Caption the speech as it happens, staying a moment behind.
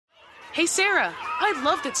Hey Sarah, I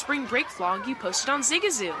love that spring break vlog you posted on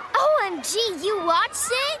Zigazoo. OMG, you watched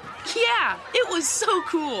it? Yeah, it was so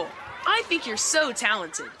cool. I think you're so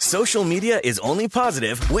talented. Social media is only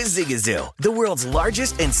positive with Zigazoo, the world's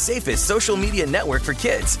largest and safest social media network for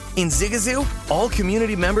kids. In Zigazoo, all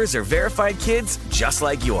community members are verified kids just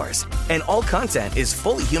like yours, and all content is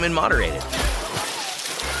fully human moderated.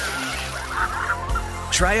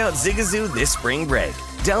 Try out Zigazoo this spring break.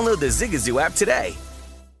 Download the Zigazoo app today.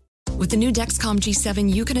 With the new Dexcom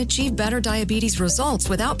G7, you can achieve better diabetes results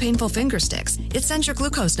without painful finger sticks. It sends your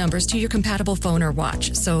glucose numbers to your compatible phone or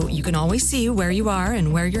watch, so you can always see where you are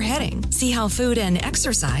and where you're heading. See how food and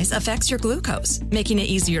exercise affects your glucose, making it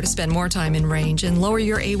easier to spend more time in range and lower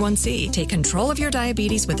your A1C. Take control of your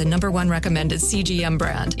diabetes with the #1 recommended CGM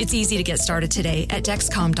brand. It's easy to get started today at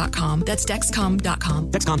Dexcom.com. That's Dexcom.com.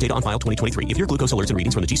 Dexcom data on file 2023. If your glucose alerts and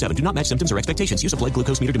readings from the G7 do not match symptoms or expectations, use a blood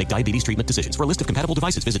glucose meter to make diabetes treatment decisions. For a list of compatible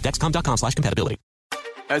devices, visit Dexcom.com/compatibility.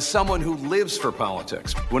 As someone who lives for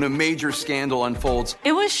politics, when a major scandal unfolds,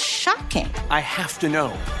 it was shocking. I have to know,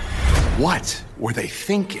 what were they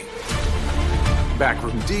thinking?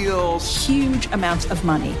 Backroom deals, huge amounts of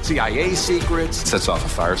money, CIA secrets, sets off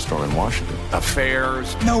a firestorm in Washington,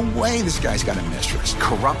 affairs. No way this guy's got a mistress.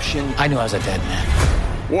 Corruption. I knew I was a dead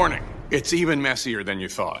man. Warning, it's even messier than you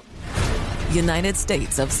thought. United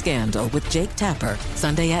States of Scandal with Jake Tapper,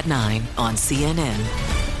 Sunday at 9 on CNN.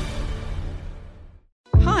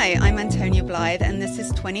 Hi, I'm Antonia Blythe, and this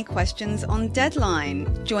is 20 Questions on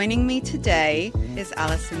Deadline. Joining me today is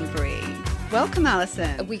Alison Brie. Welcome,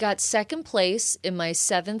 Alison. We got second place in my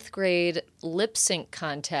 7th grade lip sync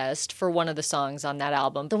contest for one of the songs on that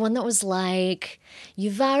album. The one that was like,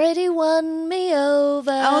 "You've already won me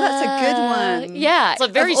over." Oh, that's a good one. Yeah. It's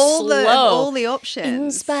like very slow. Of all the options.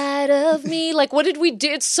 In spite of me. Like, what did we do?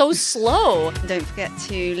 It's so slow. Don't forget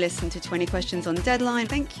to listen to 20 Questions on Deadline.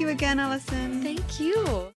 Thank you again, Alison. Thank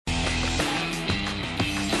you.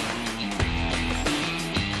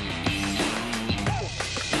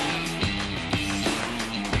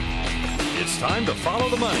 It's time to follow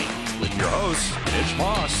the money with your hosts, Mitch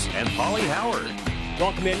Moss and Paulie Howard.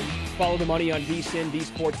 Welcome in. Follow the money on VSiN, the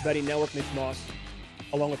Sports Betting Network. Mitch Moss,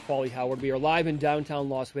 along with Paulie Howard. We are live in downtown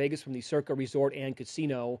Las Vegas from the Circa Resort and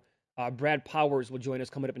Casino. Brad Powers will join us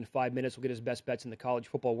coming up in 5 minutes. We'll get his best bets in the college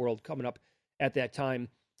football world coming up at that time.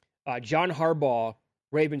 John Harbaugh,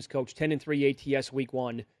 Ravens coach, 10-3 ATS week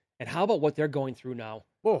 1. And how about what they're going through now?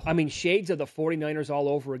 Oh. I mean, shades of the 49ers all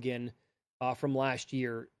over again from last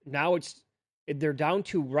year. Now they're down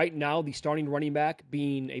to, right now, the starting running back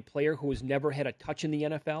being a player who has never had a touch in the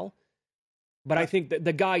NFL. But I think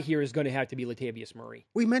the guy here is going to have to be Latavius Murray.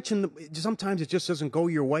 We mentioned sometimes it just doesn't go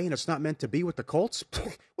your way and it's not meant to be with the Colts.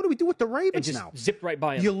 What do we do with the Ravens just now? Zipped right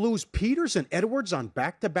by him. You lose Peters and Edwards on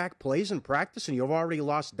back-to-back plays in practice, and you've already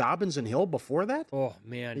lost Dobbins and Hill before that? Oh,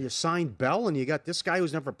 man. You signed Bell, and you got this guy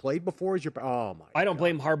who's never played before as your... Oh, my I don't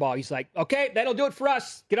blame Harbaugh. He's like, okay, that'll do it for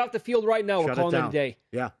us. Get off the field right now. We're calling it a day.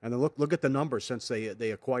 Yeah, and then look at the numbers since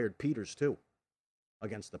they acquired Peters, too,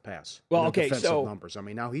 against the pass. Well, okay, defensive numbers. I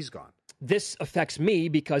mean, now he's gone. This affects me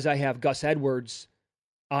because I have Gus Edwards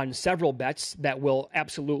on several bets that will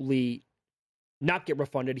absolutely not get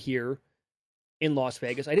refunded here in Las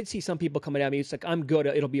Vegas. I did see some people coming at me. It's like, I'm good.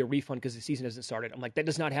 It'll be a refund because the season hasn't started. I'm like, that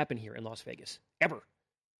does not happen here in Las Vegas. Ever.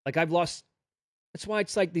 Like, I've lost. That's why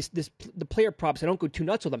it's like the player props. I don't go too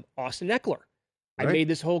nuts with them. Austin Eckler. Right. I made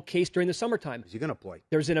this whole case during the summertime. Is he going to play?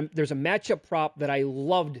 There's a matchup prop that I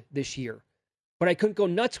loved this year. But I couldn't go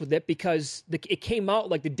nuts with it because it came out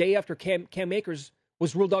like the day after Cam Akers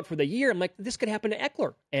was ruled out for the year. I'm like, this could happen to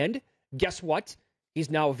Eckler. And guess what? He's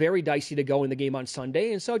now very dicey to go in the game on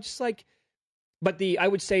Sunday. And so just like, but I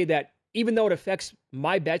would say that even though it affects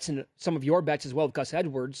my bets and some of your bets as well with Gus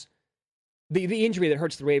Edwards, the injury that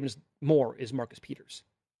hurts the Ravens more is Marcus Peters.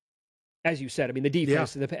 As you said, I mean, the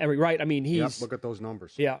defense, right? I mean, look at those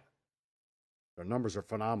numbers. Yeah. Their numbers are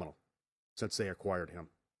phenomenal since they acquired him.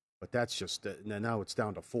 But that's just, now it's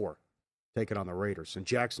down to 4, taking on the Raiders. And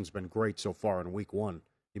Jackson's been great so far in week 1.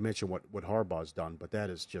 You mentioned what Harbaugh's done, but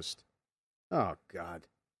that is just, oh, God.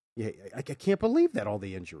 Yeah, I can't believe that, all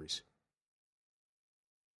the injuries.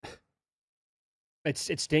 It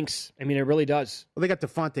stinks. I mean, it really does. Well, they got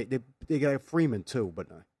Devontae. They got Freeman, too, but...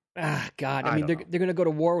 God. I mean, they're going to go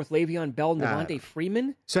to war with Le'Veon Bell and Devontae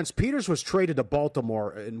Freeman? Since Peters was traded to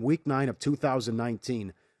Baltimore in week 9 of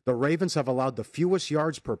 2019... the Ravens have allowed the fewest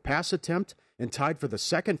yards per pass attempt and tied for the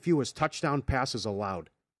second fewest touchdown passes allowed.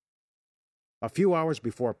 A few hours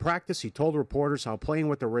before practice, he told reporters how playing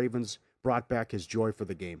with the Ravens brought back his joy for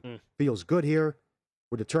the game. Feels good here.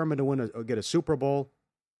 We're determined to get a Super Bowl.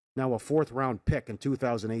 Now a 4th-round pick in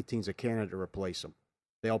 2018 is a candidate to replace him.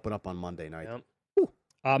 They open up on Monday night. Yep.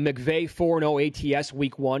 McVay 4-0 ATS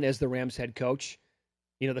week 1 as the Rams head coach.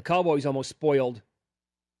 You know, the Cowboys almost spoiled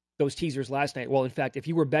those teasers last night. Well, in fact, if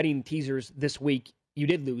you were betting teasers this week, you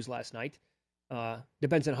did lose last night.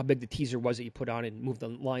 Depends on how big the teaser was that you put on and moved the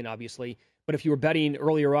line, obviously. But if you were betting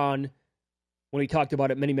earlier on, when we talked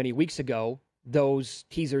about it many, many weeks ago, those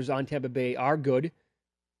teasers on Tampa Bay are good.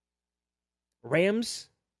 Rams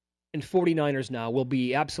and 49ers now will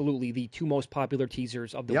be absolutely the 2 most popular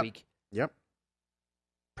teasers of the week. Yep.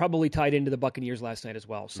 Probably tied into the Buccaneers last night as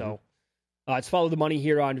well. So it's Follow the Money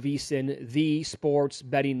here on VSiN, the Sports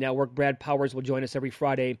Betting Network. Brad Powers will join us every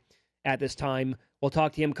Friday at this time. We'll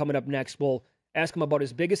talk to him coming up next. We'll ask him about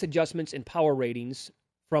his biggest adjustments in power ratings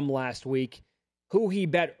from last week, who he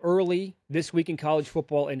bet early this week in college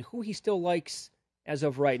football, and who he still likes as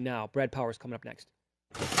of right now. Brad Powers coming up next.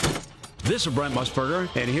 This is Brent Musburger,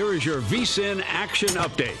 and here is your VSiN action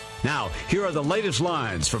update. Now, here are the latest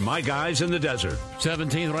lines from my guys in the desert.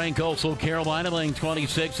 17th ranked Coastal Carolina laying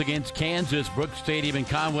 26 against Kansas. Brooks Stadium in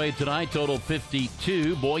Conway tonight, total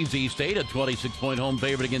 52. Boise State, a 26-point home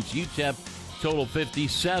favorite against UTEP, total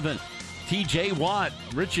 57. TJ Watt,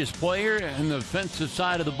 richest player in the defensive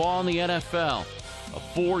side of the ball in the NFL. A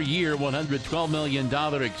 4-year, $112 million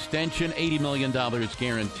extension, $80 million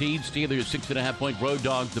guaranteed. Steelers 6.5-point road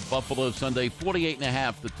dogs to Buffalo Sunday,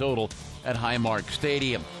 48.5 the total at Highmark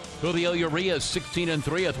Stadium. Julio Urias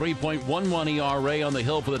 16-3, a 3.11 ERA on the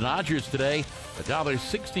hill for the Dodgers today.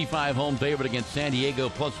 $1.65 home favorite against San Diego,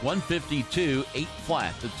 plus 152, 8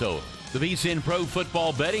 flat the total. The VSiN Pro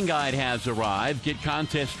Football Betting Guide has arrived. Get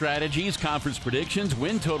contest strategies, conference predictions,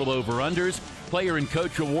 win total over-unders, player and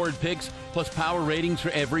coach reward picks, plus power ratings for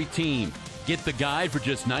every team. Get the guide for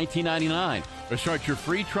just $19.99 or start your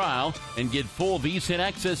free trial and get full VSiN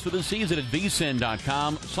access for the season at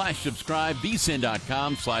vsin.com/subscribe,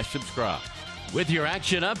 vsin.com/subscribe. With your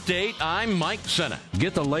action update, I'm Mike Senna.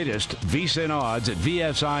 Get the latest VSiN odds at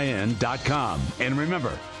vsin.com. And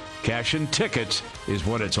remember, cash and tickets is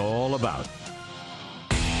what it's all about.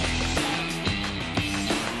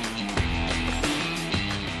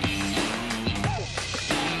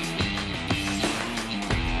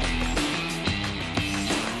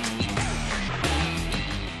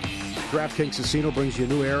 DraftKings Casino brings you a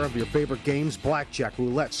new era of your favorite games, blackjack,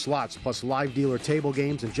 roulette, slots, plus live dealer table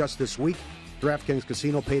games. And just this week, DraftKings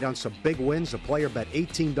Casino paid on some big wins. A player bet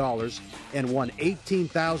 $18 and won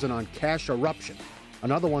 $18,000 on Cash Eruption.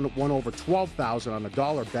 Another one won over $12,000 on a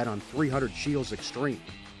dollar bet on 300 Shields Extreme.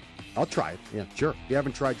 I'll try it. Yeah, sure. If you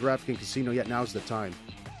haven't tried DraftKings Casino yet, now's the time.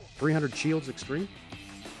 300 Shields Extreme?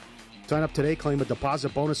 Sign up today, claim a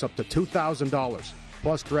deposit bonus up to $2,000.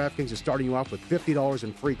 Plus, DraftKings is starting you off with $50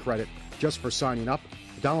 in free credit just for signing up.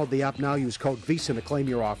 Download the app now. Use code VSiN to claim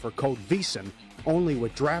your offer. Code VSiN only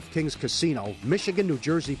with DraftKings Casino. Michigan, New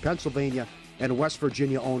Jersey, Pennsylvania, and West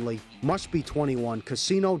Virginia only. Must be 21.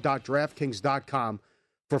 Casino.DraftKings.com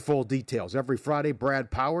for full details. Every Friday, Brad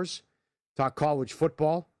Powers talk college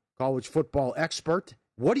football expert.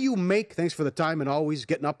 What do you make? Thanks for the time and always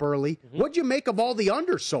getting up early. What do you make of all the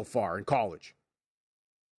unders so far in college?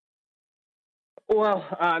 Well,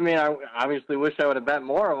 I mean, I obviously wish I would have bet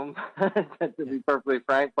more of them, to be perfectly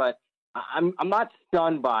frank, but I'm not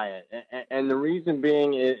stunned by it. And the reason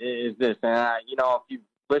being is this. And, if you've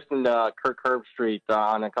listened to Kirk Herbstreit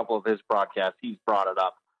on a couple of his broadcasts, he's brought it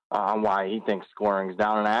up on why he thinks scoring is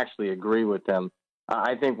down, and I actually agree with him.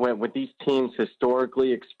 I think with these teams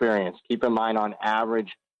historically experienced, keep in mind on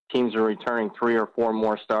average, teams are returning 3 or 4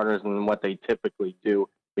 more starters than what they typically do,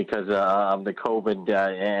 because of the COVID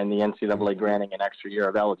and the NCAA granting an extra year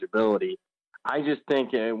of eligibility. I just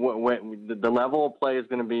think the level of play is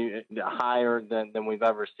going to be higher than we've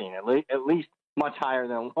ever seen, at least much higher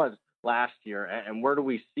than it was last year. And where do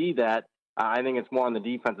we see that? I think it's more on the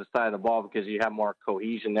defensive side of the ball because you have more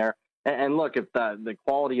cohesion there. And look, if the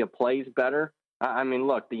quality of play is better, I mean,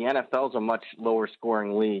 look, the NFL is a much lower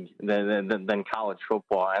scoring league than college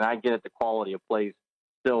football. And I get it, the quality of play is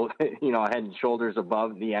still, head and shoulders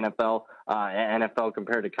above the NFL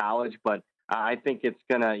compared to college. But I think it's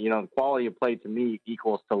going to, quality of play to me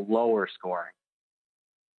equals to lower scoring.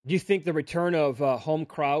 Do you think the return of home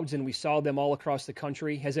crowds, and we saw them all across the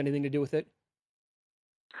country, has anything to do with it?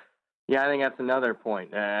 Yeah, I think that's another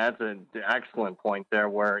point. That's an excellent point there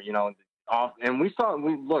where, and we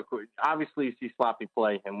obviously you see sloppy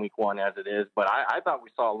play in week 1 as it is, but I thought we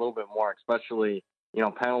saw a little bit more, especially,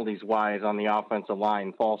 penalties-wise on the offensive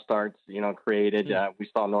line, false starts, created. We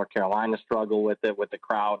saw North Carolina struggle with it, with the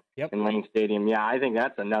crowd in Lane Stadium. Yeah, I think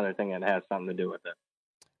that's another thing that has something to do with it.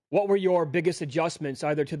 What were your biggest adjustments,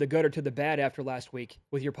 either to the good or to the bad, after last week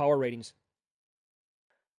with your power ratings?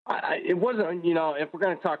 It wasn't, if we're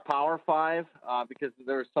going to talk Power 5, because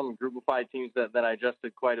there were some Group of 5 teams that I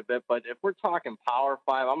adjusted quite a bit. But if we're talking Power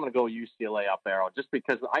 5, I'm going to go UCLA up arrow just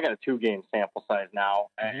because I got a 2-game sample size now,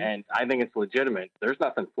 and I think it's legitimate. There's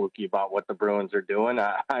nothing fluky about what the Bruins are doing.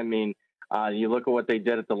 You look at what they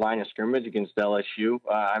did at the line of scrimmage against LSU.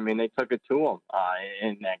 They took it to them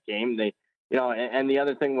in that game. And the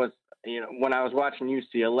other thing was, when I was watching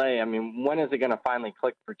UCLA, when is it going to finally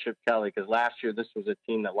click for Chip Kelly? Because last year this was a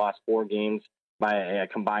team that lost 4 games by a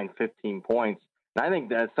combined 15 points. And I think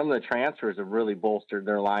that some of the transfers have really bolstered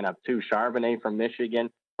their lineup too. Charbonnet from Michigan,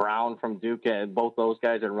 Brown from Duke, and both those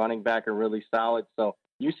guys at running back are really solid. So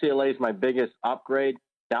UCLA is my biggest upgrade.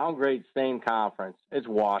 Downgrade, same conference. It's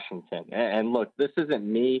Washington. And look, this isn't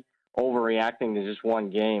me overreacting to just one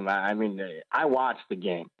game. I watched the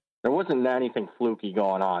game. There wasn't anything fluky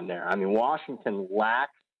going on there. Washington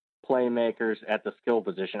lacks playmakers at the skill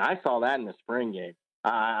position. I saw that in the spring game.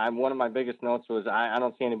 One of my biggest notes was I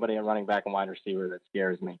don't see anybody at running back and wide receiver that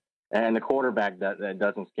scares me. And the quarterback that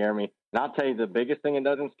doesn't scare me. And I'll tell you the biggest thing that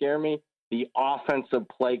doesn't scare me, the offensive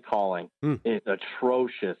play calling is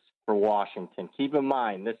atrocious for Washington. Keep in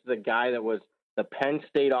mind, this is a guy that was the Penn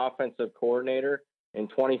State offensive coordinator in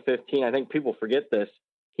 2015. I think people forget this.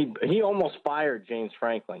 He almost fired James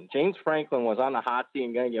Franklin. James Franklin was on the hot seat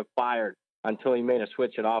and going to get fired until he made a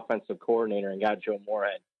switch at offensive coordinator and got Joe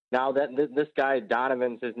Moorhead. Now that this guy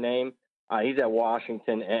Donovan's his name, he's at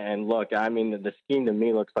Washington. And look, the scheme to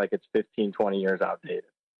me looks like it's 15, 20 years outdated.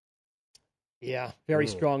 Yeah, very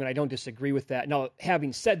strong, and I don't disagree with that. Now,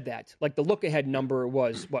 having said that, like the look-ahead number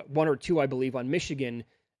was, 1 or 2, I believe, on Michigan.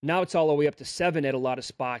 Now it's all the way up to 7 at a lot of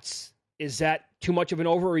spots. Is that too much of an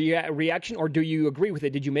overreaction, or do you agree with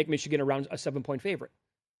it? Did you make Michigan around a 7-point favorite?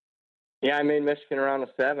 Yeah, I made Michigan around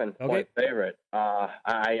a 7-point favorite.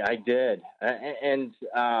 I did.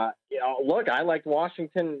 Look, I liked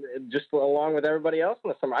Washington just along with everybody else in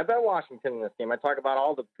the summer. I bet Washington in this game. I talk about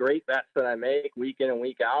all the great bets that I make week in and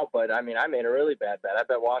week out, but I made a really bad bet. I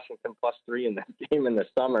bet Washington +3 in this game in the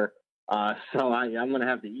summer. So I'm going to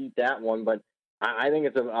have to eat that one, but I think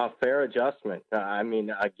it's a fair adjustment.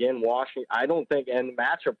 Again, Washington, I don't think, and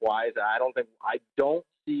matchup-wise, I don't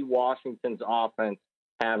see Washington's offense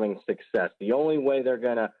having success. The only way they're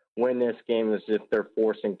going to win this game is if they're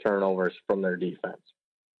forcing turnovers from their defense.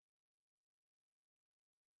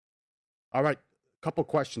 All right, a couple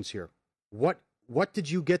questions here. What did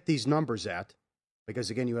you get these numbers at?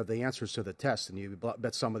 Because, again, you have the answers to the test, and you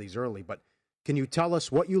bet some of these early. But can you tell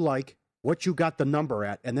us what you like, what you got the number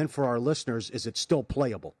at, and then for our listeners, is it still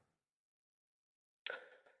playable?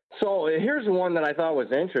 So here's one that I thought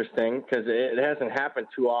was interesting because it hasn't happened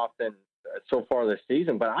too often so far this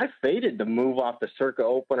season, but I faded the move off the Circa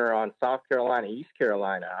opener on South Carolina, East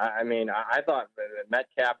Carolina. I thought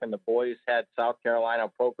Metcalf and the boys had South Carolina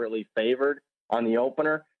appropriately favored on the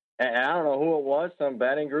opener. And I don't know who it was, some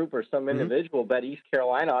betting group or some individual bet East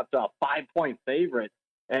Carolina up to a 5-point favorite.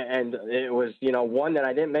 And it was, one that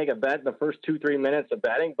I didn't make a bet in the first 2-3 minutes of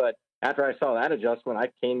betting, but after I saw that adjustment, I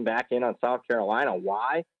came back in on South Carolina.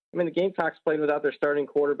 Why? The Gamecocks played without their starting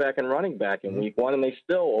quarterback and running back in week 1, and they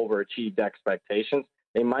still overachieved expectations.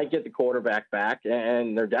 They might get the quarterback back,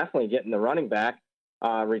 and they're definitely getting the running back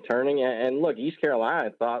returning. And look, East Carolina, I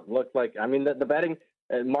thought, looked like, the betting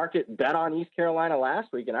market bet on East Carolina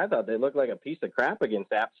last week, and I thought they looked like a piece of crap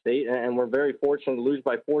against App State, and we're very fortunate to lose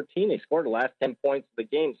by 14. They scored the last 10 points of the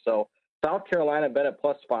game. So South Carolina bet at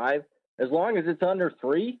 +5. As long as it's under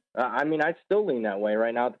 3, I'd still lean that way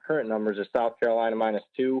right now. The current numbers are South Carolina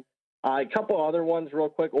 -2. A couple other ones real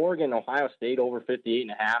quick. Oregon, Ohio State over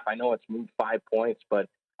 58.5. I know it's moved 5 points, but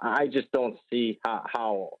I just don't see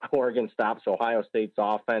how Oregon stops Ohio State's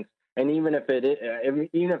offense. And even if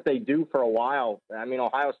they do for a while,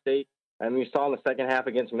 Ohio State, you saw in the second half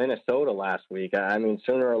against Minnesota last week.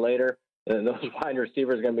 Sooner or later, those wide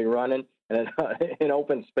receivers are going to be running in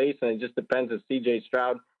open space, and it just depends if C.J.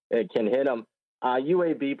 Stroud can hit them.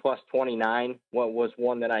 UAB +29 was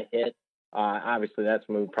one that I hit. Obviously, that's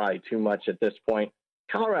moved probably too much at this point.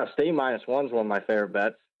 Colorado State -1 is one of my favorite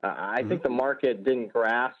bets. I think the market didn't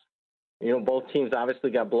grasp. Both teams obviously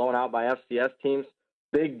got blown out by FCS teams.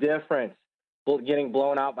 Big difference. Getting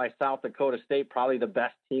blown out by South Dakota State, probably the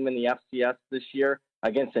best team in the FCS this year,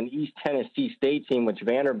 against an East Tennessee State team, which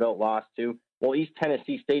Vanderbilt lost to. Well, East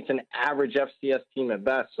Tennessee State's an average FCS team at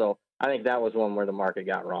best, so I think that was one where the market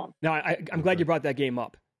got wrong. Now, I'm glad you brought that game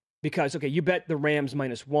up because, you bet the Rams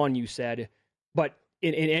 -1, you said, but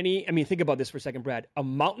in any, think about this for a second, Brad, a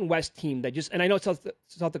Mountain West team that just, and I know South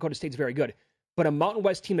Dakota State's very good, but a Mountain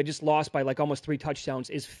West team that just lost by almost 3 touchdowns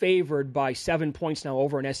is favored by 7 points now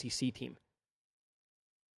over an SEC team.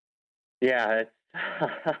 Yeah,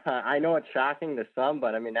 I know it's shocking to some,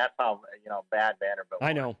 but I mean that's how bad Vanderbilt.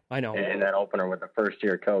 I know. In that opener with the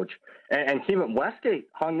first-year coach, and Stephen Westgate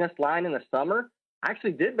hung this line in the summer. I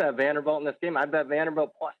actually did bet Vanderbilt in this game. I bet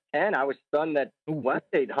Vanderbilt plus 10. I was stunned that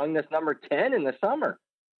Westgate hung this number 10 in the summer.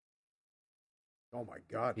 Oh my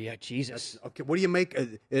God! Yeah, Jesus. Okay, what do you make?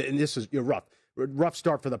 And this is rough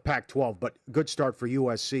start for the Pac-12, but good start for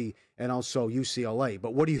USC and also UCLA.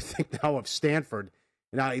 But what do you think now of Stanford?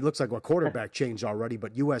 Now, he looks like a quarterback change already,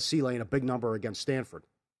 but USC laying a big number against Stanford.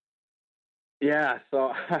 Yeah,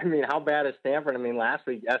 so, I mean, how bad is Stanford? I mean, last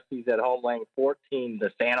week, SC's at home laying 14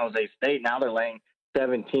 to San Jose State. Now they're laying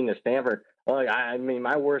 17 to Stanford. Look, I mean,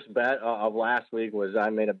 my worst bet of last week was I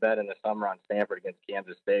made a bet in the summer on Stanford against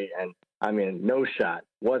Kansas State, and, I mean, no shot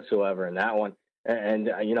whatsoever in that one. And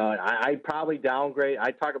I probably downgrade.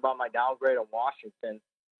 I talk about my downgrade on Washington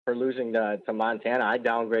for losing to Montana. I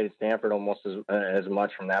downgraded Stanford almost as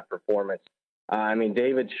much from that performance. I mean,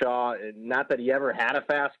 David Shaw, not that he ever had a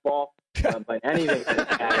fastball, but anything that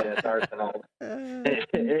he's had in his arsenal,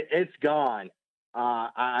 it's gone.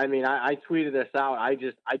 I mean, I tweeted this out.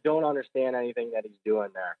 I don't understand anything that he's doing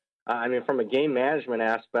there. I mean, from a game management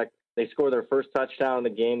aspect, they score their first touchdown in the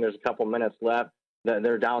game. There's a couple minutes left.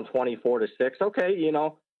 They're down 24-6. Okay,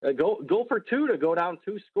 go for two to go down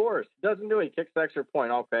 2 scores. Doesn't do it. He kicks the extra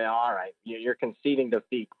point. Okay, all right. You're conceding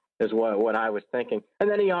defeat is what I was thinking. And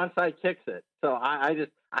then he onside kicks it. So I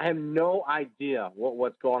have no idea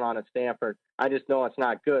what's going on at Stanford. I just know it's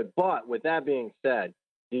not good. But with that being said,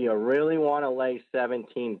 do you really want to lay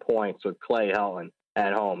 17 points with Clay Helton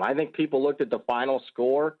at home? I think people looked at the final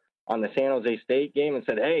score on the San Jose State game and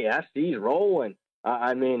said, hey, SC's rolling.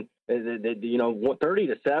 I mean,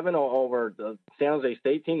 30-7 over the San Jose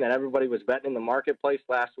State team that everybody was betting in the marketplace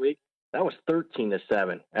last week. That was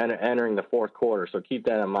 13-7 entering the fourth quarter. So keep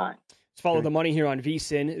that in mind. Let's follow the money here on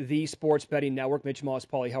VSiN, the Sports Betting Network. Mitch Moss,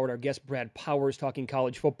 Paulie Howard, our guest Brad Powers, talking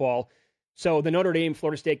college football. So the Notre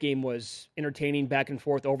Dame-Florida State game was entertaining, back and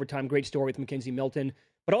forth, overtime. Great story with Mackenzie Milton.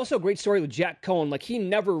 But also a great story with Jack Coan. Like, he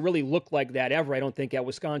never really looked like that ever, I don't think, at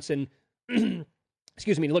Wisconsin.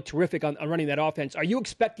 Excuse me, he looked terrific on running that offense. Are you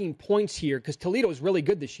expecting points here? Because Toledo's really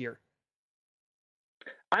good this year.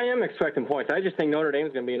 I am expecting points. I just think Notre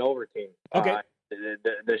Dame's going to be an over team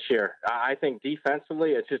this year. I think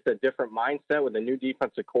defensively it's just a different mindset with a new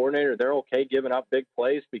defensive coordinator. They're okay giving up big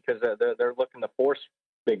plays because they're looking to force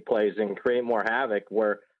big plays and create more havoc.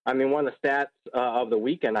 Where, I mean, one of the stats of the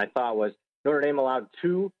weekend I thought was Notre Dame allowed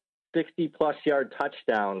 2 60-plus yard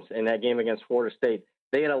touchdowns in that game against Florida State.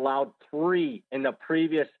 They had allowed 3 in the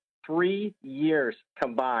previous 3 years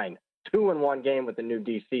combined, 2 in one game with the new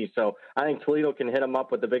DC. So I think Toledo can hit them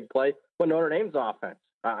up with the big play. But Notre Dame's offense,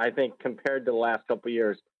 I think, compared to the last couple of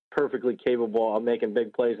years, perfectly capable of making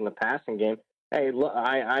big plays in the passing game. Hey, look,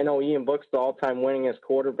 I know Ian Book's the all-time winningest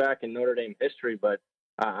quarterback in Notre Dame history, but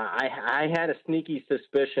I had a sneaky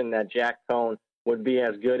suspicion that Jack Coan would be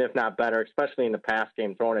as good, if not better, especially in the pass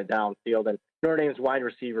game, throwing it downfield. And Notre Dame's wide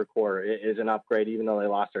receiver core is an upgrade, even though they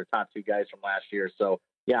lost their top 2 guys from last year. So,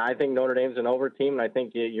 yeah, I think Notre Dame's an over team, and I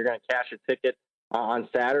think you're going to cash a ticket on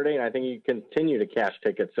Saturday, and I think you continue to cash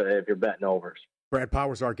tickets if you're betting overs. Brad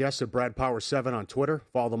Powers, our guest at Brad Powers 7 on Twitter.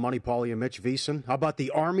 Follow the money, Paulie and Mitch VSiN. How about the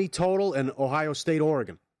Army total in Ohio State,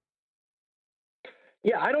 Oregon?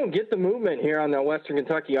 Yeah, I don't get the movement here on the Western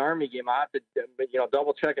Kentucky Army game. I have to,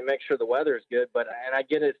 double check and make sure the weather is good. And I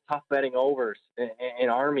get it's tough betting overs in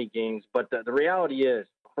Army games. But the reality is,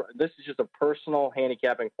 this is just a personal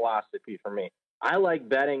handicapping philosophy for me. I like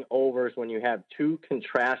betting overs when you have 2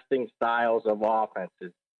 contrasting styles of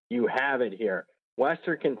offenses. You have it here.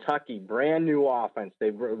 Western Kentucky, brand new offense.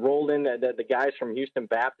 They've rolled in the guys from Houston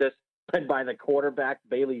Baptist, led by the quarterback,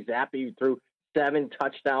 Bailey Zappi, who threw 7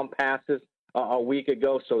 touchdown passes a week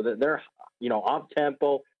ago. So that they're,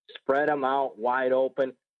 up-tempo, spread them out wide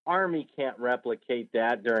open. Army can't replicate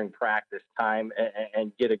that during practice time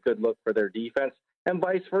and get a good look for their defense. And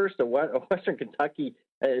vice versa. Western Kentucky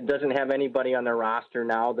doesn't have anybody on their roster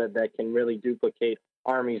now that can really duplicate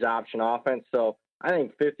Army's option offense. So I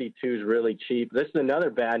think 52 is really cheap. This is another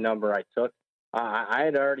bad number I took. I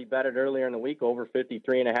had already betted earlier in the week over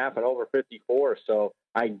 53.5 and over 54. So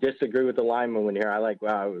I disagree with the line movement here. I like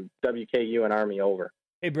WKU and Army over.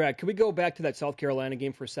 Hey, Brad, can we go back to that South Carolina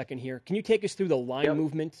game for a second here? Can you take us through the line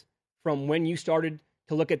movement from when you started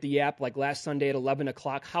to look at the app, like last Sunday at 11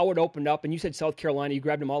 o'clock, how it opened up? And you said South Carolina, you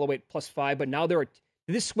grabbed them all the way at +5, but now did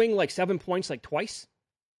this swing like 7 points like twice?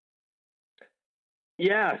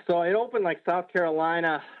 Yeah, so it opened like South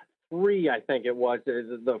Carolina 3, I think it was.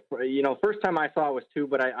 The first time I saw it was 2,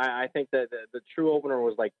 but I think that the true opener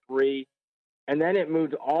was like 3. and then it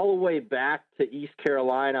moved all the way back to East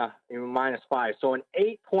Carolina -5. So an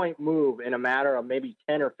 8-point move in a matter of maybe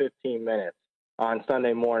 10 or 15 minutes on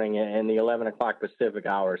Sunday morning in the 11 o'clock Pacific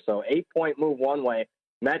hour. So 8-point move one way.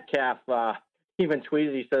 Metcalf even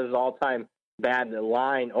tweeted, he says, all-time bad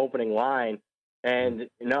opening line. And,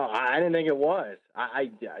 no, I didn't think it was. I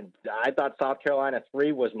thought South Carolina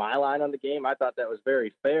 3 was my line on the game. I thought that was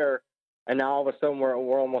very fair. And now all of a sudden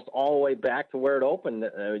we're almost all the way back to where it opened.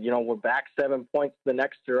 We're back 7 points the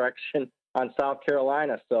next direction on South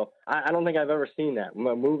Carolina. So I don't think I've ever seen that.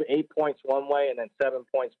 Move 8 points one way and then 7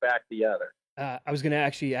 points back the other. I was going to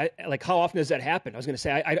actually, how often does that happen? I was going to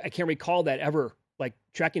say, I can't recall that ever,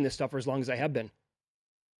 tracking this stuff for as long as I have been.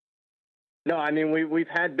 No, I mean, we've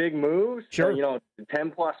had big moves, sure.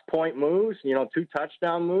 10-plus point moves, 2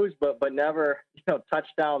 touchdown moves, but never,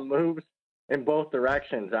 touchdown moves in both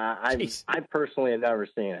directions. I personally have never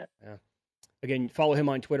seen it. Yeah. Again, follow him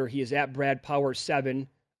on Twitter. He is at BradPower7.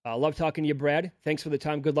 Love talking to you, Brad. Thanks for the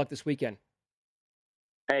time. Good luck this weekend.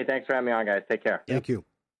 Hey, thanks for having me on, guys. Take care. Thank you.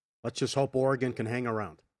 Let's just hope Oregon can hang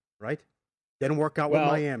around, right? Didn't work out with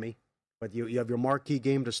Miami. But you have your marquee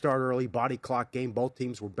game to start early, body clock game. Both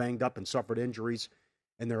teams were banged up and suffered injuries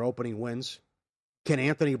in their opening wins. Can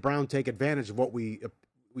Anthony Brown take advantage of what we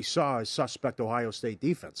saw as suspect Ohio State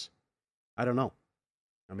defense? I don't know.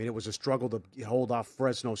 I mean, it was a struggle to hold off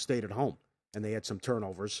Fresno State at home, and they had some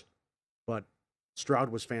turnovers. But Stroud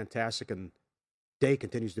was fantastic, and Day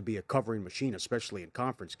continues to be a covering machine, especially in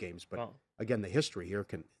conference games. But, again, the history here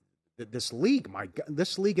this league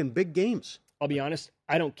in big games. I'll be honest,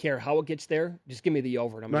 I don't care how it gets there. Just give me the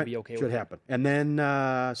over, and I'm going to be okay with it. Should happen. And then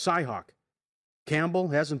Cyhawk. Campbell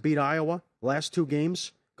hasn't beat Iowa. Last 2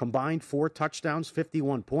 games, combined 4 touchdowns,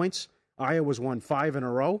 51 points. Iowa's won 5 in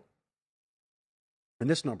a row. And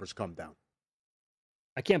this number's come down.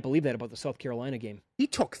 I can't believe that about the South Carolina game. He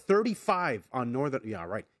took 35 on Northern... Yeah,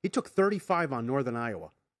 right. He took 35 on Northern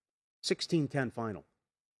Iowa. 16-10 final.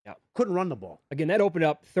 Yeah. Couldn't run the ball. Again, that opened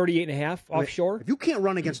up 38.5 offshore. If you can't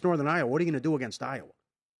run against Northern Iowa, what are you going to do against Iowa?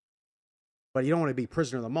 But you don't want to be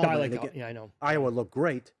prisoner of the moment. Yeah, I know. Iowa looked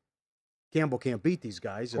great. Campbell can't beat these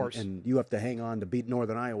guys, and you have to hang on to beat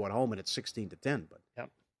Northern Iowa at home, and it's 16-10. But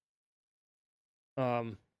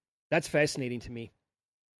that's fascinating to me.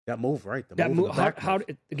 That move, right? That move.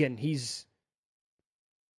 Again,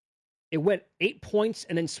 it went 8 points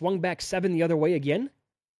and then swung back 7 the other way again.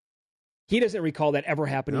 He doesn't recall that ever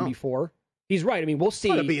happening before. He's right. I mean, we'll see.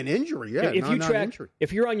 It's got to be an injury, yeah.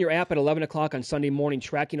 If you're on your app at 11 o'clock on Sunday morning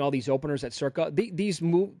tracking all these openers at Circa, these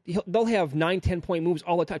move, they'll have 9, 10-point moves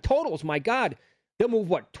all the time. Totals, my God. They'll move,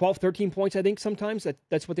 12, 13 points, I think, sometimes.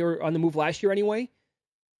 That's what they were on the move last year anyway.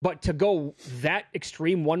 But to go that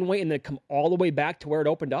extreme one way and then come all the way back to where it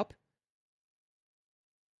opened up,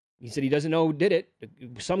 he said he doesn't know who did it.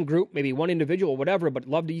 Some group, maybe one individual, whatever, but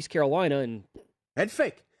loved East Carolina. And head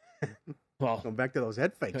fake. Well, going back to those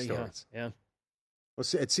head fake stories. Yeah. Well,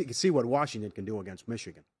 see what Washington can do against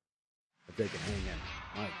Michigan if they can hang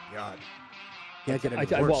in. My God, can't get any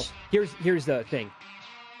worse. Well, here's the thing.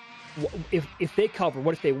 If they cover,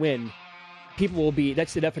 what if they win? People will be.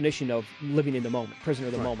 That's the definition of living in the moment, prisoner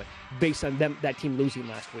of the moment, based on that team losing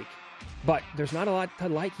last week. But there's not a lot to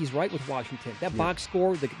like. He's right with Washington. That box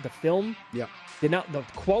score, the film, the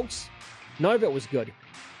quotes, none of it was good.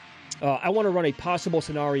 I want to run a possible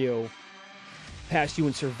scenario past you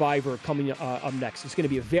in Survivor coming up next. It's going to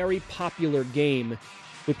be a very popular game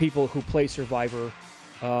with people who play Survivor.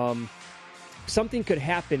 Something could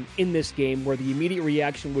happen in this game where the immediate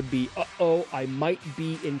reaction would be, uh-oh, I might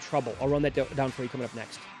be in trouble. I'll run that down for you coming up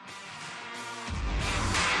next.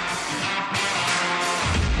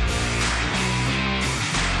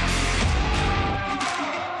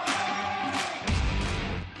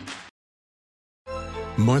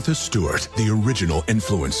 Martha Stewart, the original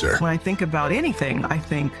influencer. When I think about anything, I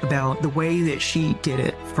think about the way that she did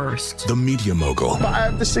it first. The media mogul.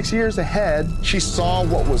 5 to 6 years ahead, she saw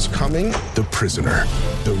what was coming. The prisoner.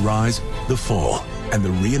 The rise, the fall, and the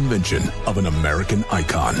reinvention of an American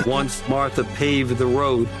icon. Once Martha paved the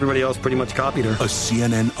road, everybody else pretty much copied her. A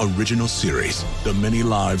CNN original series, The Many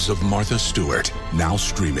Lives of Martha Stewart, now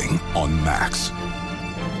streaming on Max.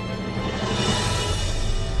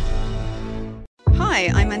 Hi,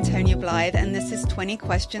 I'm Antonia Blythe, and this is 20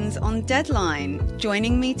 Questions on Deadline.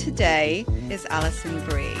 Joining me today is Alison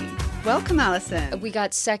Brie. Welcome, Allison. We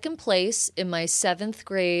got second place in my 7th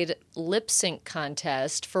grade lip sync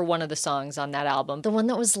contest for one of the songs on that album. The one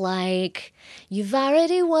that was like, "You've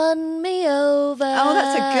already won me over." Oh,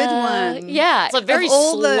 that's a good one. Yeah. It's a very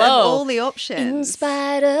slow. Of all the options. In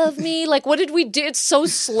spite of me. Like, what did we do? It's so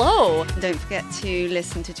slow. Don't forget to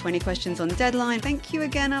listen to 20 Questions on Deadline. Thank you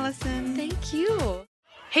again, Allison. Thank you.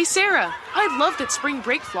 Hey, Sarah, I love that spring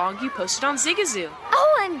break vlog you posted on Zigazoo.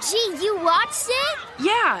 OMG, you watched it?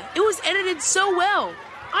 Yeah, it was edited so well.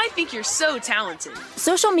 I think you're so talented.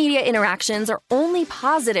 Social media interactions are only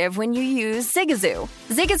positive when you use Zigazoo.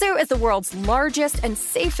 Zigazoo is the world's largest and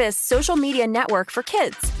safest social media network for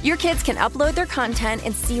kids. Your kids can upload their content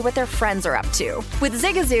and see what their friends are up to. With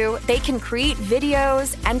Zigazoo, they can create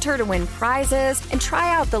videos, enter to win prizes, and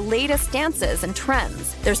try out the latest dances and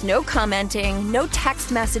trends. There's no commenting, no text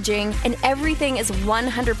messaging, and everything is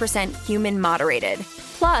 100% human moderated.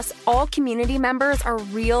 Plus, all community members are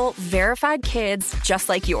real, verified kids just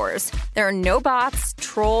like yours. There are no bots,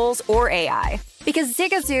 trolls, or AI. Because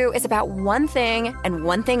Zigazoo is about one thing and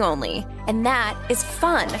one thing only, and that is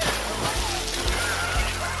fun.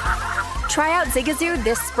 Try out Zigazoo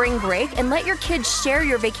this spring break and let your kids share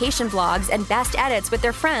your vacation vlogs and best edits with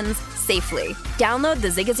their friends safely. Download the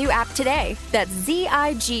Zigazoo app today. That's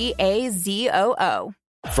Zigazoo.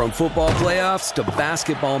 From football playoffs to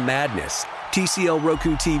basketball madness, TCL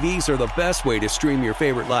Roku TVs are the best way to stream your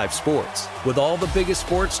favorite live sports. With all the biggest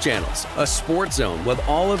sports channels, a sports zone with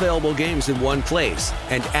all available games in one place,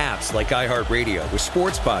 and apps like iHeartRadio with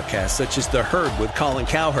sports podcasts such as The Herd with Colin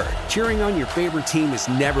Cowherd. Cheering on your favorite team has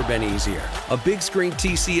never been easier. A big screen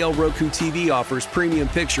TCL Roku TV offers premium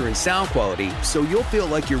picture and sound quality, so you'll feel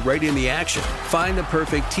like you're right in the action. Find the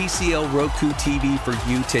perfect TCL Roku TV for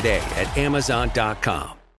you today at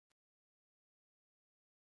Amazon.com.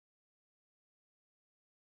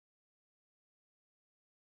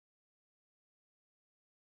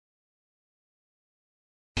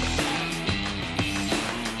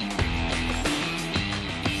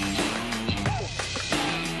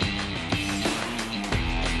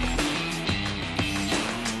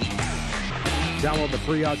 Download the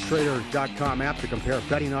free oddstrader.com app to compare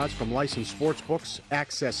betting odds from licensed sports books,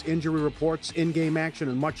 access injury reports, in-game action,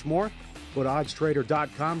 and much more. Go to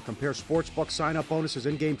oddstrader.com, compare sportsbook sign-up bonuses,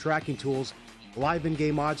 in-game tracking tools, live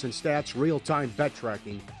in-game odds and stats, real-time bet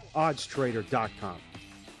tracking. oddstrader.com.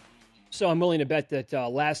 So I'm willing to bet that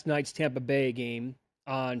last night's Tampa Bay game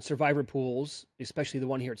on Survivor pools, especially the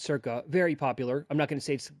one here at Circa, very popular. I'm not going to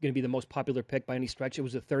say it's going to be the most popular pick by any stretch. It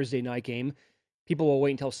was a Thursday night game. People will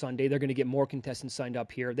wait until Sunday. They're going to get more contestants signed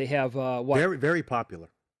up here. They have what? Very, very popular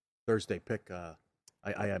Thursday pick.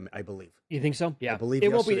 I believe. You think so? Yeah. I believe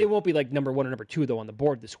it won't be like number 1 or number 2 though on the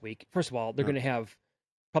board this week. First of all, they're going to have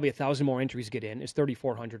probably 1,000 more entries get in. It's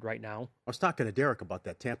 3,400 right now. I was talking to Derek about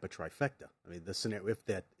that Tampa trifecta. I mean, the scenario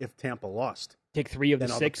if Tampa lost, take 3 of the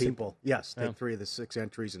 6 people. Yes, take 3 of the 6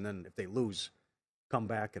 entries, and then if they lose, come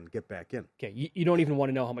back and get back in. Okay, you don't even want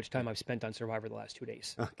to know how much time I've spent on Survivor the last 2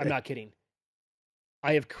 days. Okay. I'm not kidding.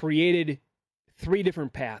 I have created 3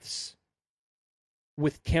 different paths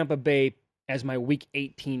with Tampa Bay as my Week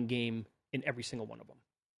 18 game in every single one of them.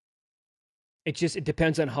 It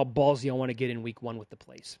depends on how ballsy I want to get in Week 1 with the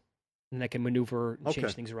plays. And I can maneuver and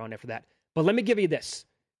change things around after that. But let me give you this.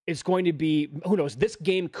 It's going to be, who knows, this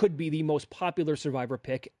game could be the most popular Survivor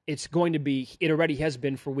pick. It's going to be, it already has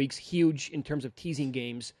been for weeks, huge in terms of teasing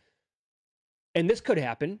games. And this could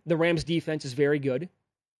happen. The Rams defense is very good.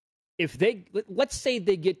 If let's say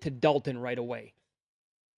they get to Dalton right away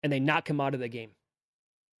and they knock him out of the game.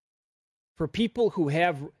 For people who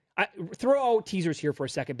have, throw out teasers here for a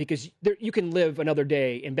second because you can live another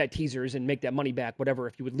day and bet teasers and make that money back, whatever,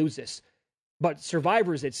 if you would lose this. But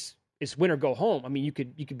Survivors, it's win or go home. I mean, you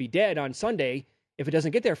could be dead on Sunday if it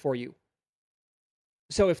doesn't get there for you.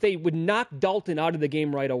 So if they would knock Dalton out of the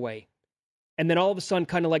game right away, and then all of a sudden,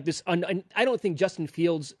 kind of like this, I don't think Justin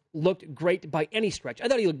Fields looked great by any stretch. I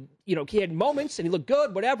thought he looked, he had moments and he looked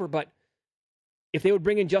good, whatever. But if they would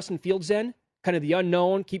bring in Justin Fields then, kind of the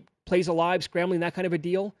unknown, keep plays alive, scrambling, that kind of a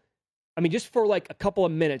deal. I mean, just for like a couple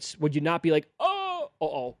of minutes, would you not be like,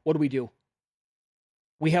 what do we do?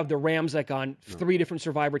 We have the Rams like on 3 different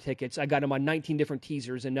Survivor tickets. I got them on 19 different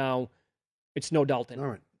teasers, and now it's no Dalton. All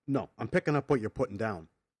right. No, I'm picking up what you're putting down.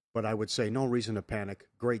 But I would say no reason to panic.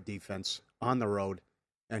 Great defense on the road,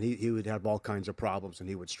 and he would have all kinds of problems, and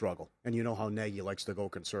he would struggle. And you know how Nagy likes to go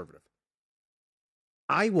conservative.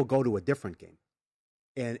 I will go to a different game,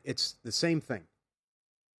 and it's the same thing.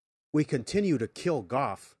 We continue to kill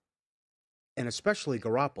Goff, and especially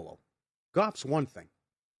Garoppolo. Goff's one thing,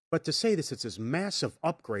 but to say this, it's this massive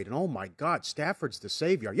upgrade, and oh my God, Stafford's the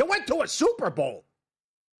savior. You went to a Super Bowl.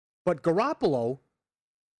 But Garoppolo,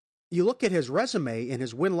 you look at his resume and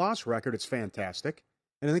his win-loss record, it's fantastic.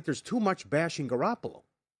 And I think there's too much bashing Garoppolo.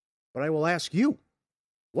 But I will ask you,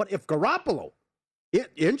 what if Garoppolo,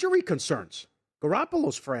 injury concerns,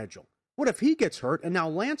 Garoppolo's fragile. What if he gets hurt and now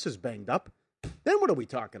Lance is banged up? Then what are we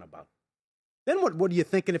talking about? Then what are you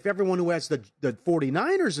thinking if everyone who has the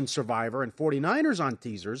 49ers in Survivor and 49ers on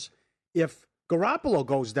teasers, if Garoppolo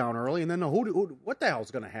goes down early, and then what the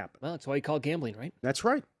hell's going to happen? Well, that's why you call it gambling, right? That's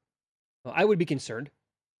right. Well, I would be concerned.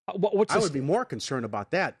 I would be more concerned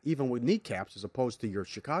about that, even with kneecaps, as opposed to your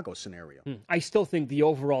Chicago scenario. I still think the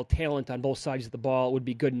overall talent on both sides of the ball would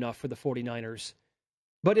be good enough for the 49ers.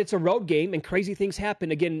 But it's a road game, and crazy things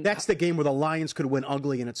happen. Again, that's the game where the Lions could win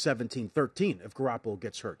ugly, and it's 17-13 if Garoppolo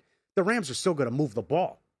gets hurt. The Rams are still going to move the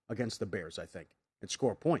ball against the Bears, I think, and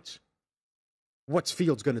score points. What's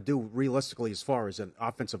Fields going to do realistically as far as an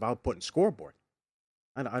offensive output and scoreboard?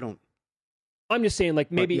 I don't. I'm just saying,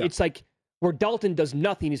 like, maybe it's like where Dalton does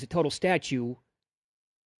nothing, he's a total statue,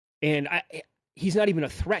 and he's not even a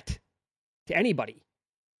threat to anybody.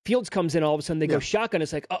 Fields comes in, all of a sudden they go shotgun.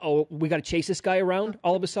 It's like, uh-oh, we got to chase this guy around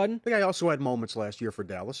all of a sudden? The guy also had moments last year for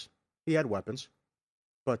Dallas. He had weapons.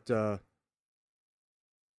 But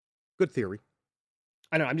good theory.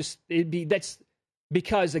 I don't know. That's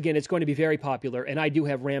because, again, it's going to be very popular, and I do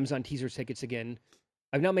have Rams on teaser tickets again.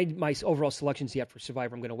 I've not made my overall selections yet for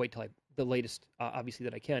Survivor. I'm going to wait till the latest, obviously,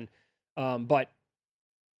 that I can. But,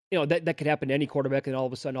 you know, that could happen to any quarterback, and all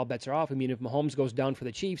of a sudden all bets are off. I mean, if Mahomes goes down for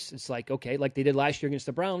the Chiefs, it's like, okay, like they did last year against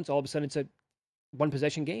the Browns, all of a sudden it's a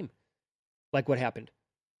one-possession game, like what happened.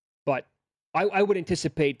 But I would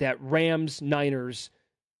anticipate that Rams-Niners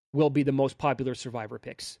will be the most popular Survivor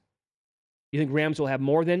picks. You think Rams will have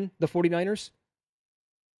more than the 49ers?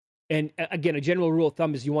 And, again, a general rule of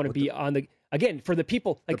thumb is you want to be on the... Again, for the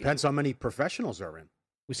people... Like, depends how many professionals are in. It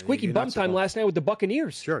was squeaky bum time last night with the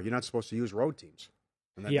Buccaneers. Sure, you're not supposed to use road teams.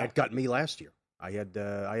 And that got me last year. I had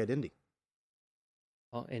Indy.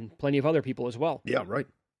 And plenty of other people as well. Yeah, right.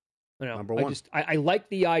 Number one. I like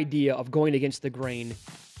the idea of going against the grain.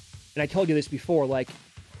 And I told you this before, like,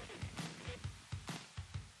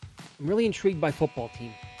 I'm really intrigued by football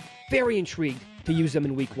team. Very intrigued to use them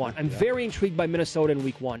in week one. I'm very intrigued by Minnesota in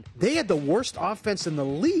week one. They had the worst offense in the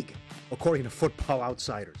league, according to Football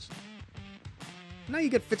Outsiders. Now you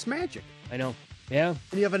get Fitzmagic. I know. Yeah.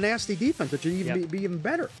 And you have a nasty defense that should be even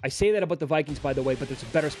better. I say that about the Vikings, by the way, but there's a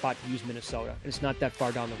better spot to use Minnesota, and it's not that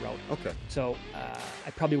far down the road. Okay. So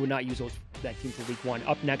I probably would not use that team for week one.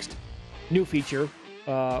 Up next, new feature.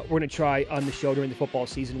 We're going to try on the show during the football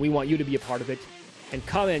season. We want you to be a part of it. And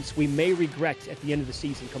comments we may regret at the end of the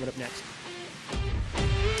season coming up next.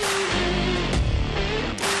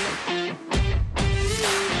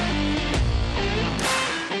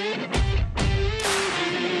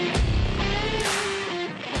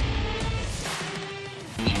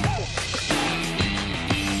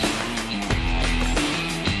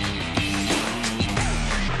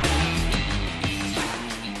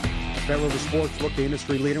 BetRivers Sportsbook, the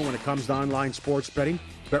industry leader when it comes to online sports betting.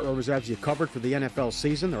 BetRivers has you covered for the NFL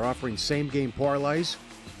season. They're offering same-game parlays,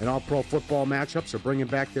 and all pro football matchups are bringing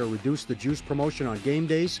back their Reduce the Juice promotion on game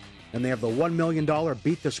days, and they have the $1 million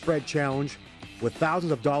Beat the Spread Challenge with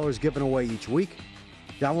thousands of dollars given away each week.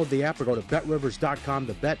 Download the app or go to BetRivers.com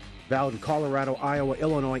to bet. Valid in Colorado, Iowa,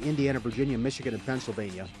 Illinois, Indiana, Virginia, Michigan, and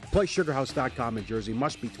Pennsylvania. Play SugarHouse.com in Jersey.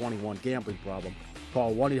 Must be 21. Gambling problem.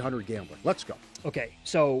 Call 1-800-GAMBLER. Let's go. Okay,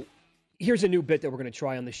 so here's a new bit that we're going to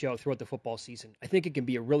try on the show throughout the football season. I think it can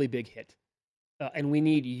be a really big hit. And we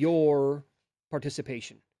need your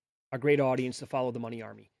participation, our great audience, to follow the Money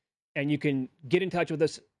Army. And you can get in touch with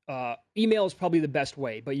us. Email is probably the best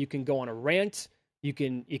way, but you can go on a rant. It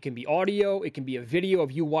can be audio. It can be a video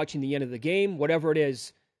of you watching the end of the game, whatever it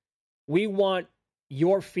is. We want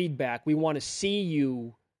your feedback. We want to see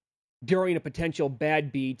you during a potential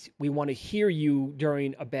bad beat. We want to hear you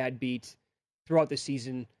during a bad beat throughout the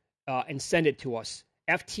season. And send it to us.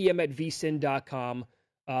 FTM@vsin.com.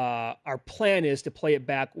 Our plan is to play it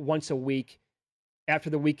back once a week after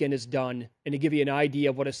the weekend is done and to give you an idea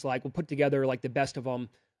of what it's like. We'll put together like the best of them.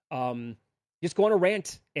 Just go on a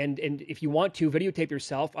rant. And if you want to, videotape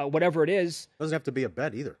yourself, whatever it is. Doesn't have to be a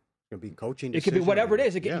bet either. It can be coaching. It could be whatever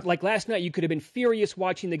it is. Like last night, you could have been furious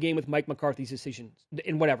watching the game with Mike McCarthy's decisions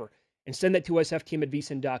and whatever. And send that to us,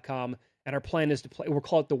 FTM@vsin.com. And our plan is to play. We'll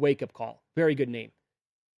call it the wake-up call. Very good name.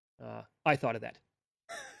 I thought of that.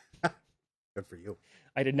 Good for you.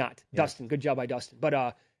 I did not. Yeah. Dustin, good job by Dustin. But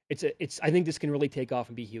I think this can really take off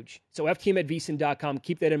and be huge. So FTM@vsin.com.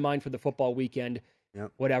 Keep that in mind for the football weekend.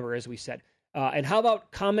 Yep. Whatever, as we said. And how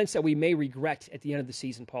about comments that we may regret at the end of the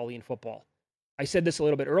season, Paulie, in football? I said this a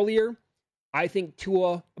little bit earlier. I think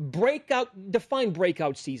Tua, define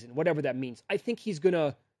breakout season, whatever that means. I think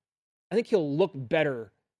he'll look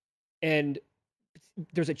better, and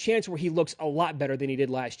there's a chance where he looks a lot better than he did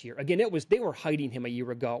last year. Again, they were hiding him a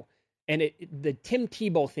year ago, and the Tim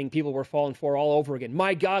Tebow thing people were falling for all over again.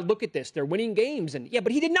 My God, look at this. They're winning games, and yeah,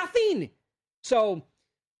 but he did nothing. So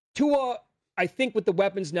Tua, I think with the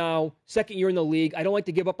weapons now, second year in the league, I don't like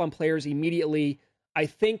to give up on players immediately. I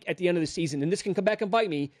think at the end of the season, and this can come back and bite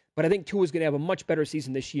me, but I think Tua's going to have a much better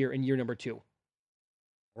season this year in year number 2.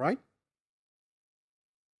 Right?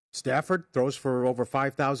 Stafford throws for over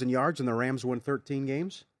 5,000 yards, and the Rams win 13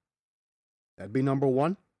 games. That'd be number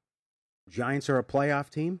 1. Giants are a playoff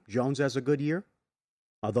team. Jones has a good year.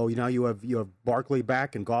 Although, you have Barkley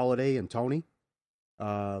back and Galladay and Tony.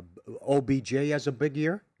 OBJ has a big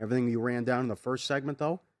year. Everything you ran down in the first segment,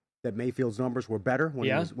 though, that Mayfield's numbers were better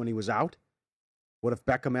when he was out. What if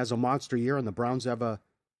Beckham has a monster year and the Browns have a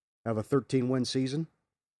 13-win season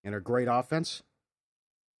and a great offense?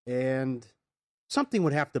 And something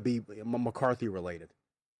would have to be McCarthy related,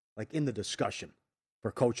 like in the discussion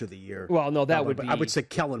for Coach of the Year. Well, no, that would be. I would say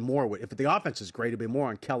Kellen Moore. If the offense is great, it'd be more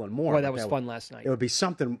on Kellen Moore. Boy, that was fun last night. It would be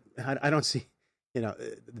something. I don't see.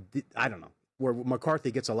 I don't know where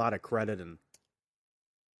McCarthy gets a lot of credit, and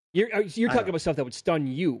you're talking about stuff that would stun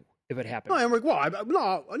you if it happened. No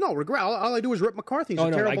regret. All I do is rip McCarthy. He's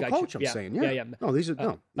a terrible coach. I'm saying, yeah. No, these are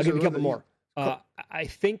no. I'll give you a couple more. I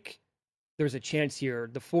think there's a chance here.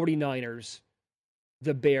 The 49ers,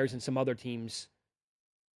 the Bears, and some other teams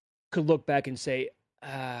could look back and say,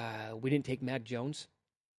 we didn't take Mac Jones.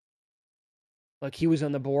 Like, he was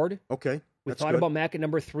on the board. Okay. We thought about Mac at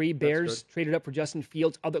number 3. Bears traded up for Justin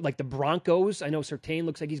Fields. Like the Broncos, I know Surtain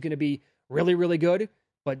looks like he's going to be really, really good,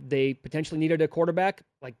 but they potentially needed a quarterback.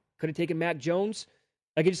 Like, could have taken Mac Jones.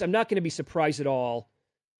 Like, I'm not going to be surprised at all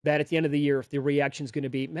that at the end of the year, if the reaction's going to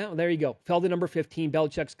be, well, there you go. Fell to number 15.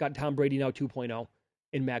 Belichick's got Tom Brady now 2.0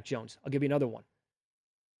 in Mac Jones. I'll give you another one.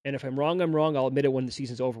 And if I'm wrong, I'm wrong. I'll admit it when the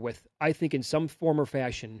season's over with. I think in some form or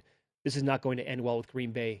fashion, this is not going to end well with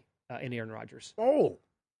Green Bay and Aaron Rodgers. Oh.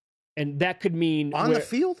 And that could mean... On the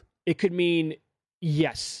field? It could mean,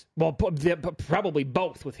 yes. Well, probably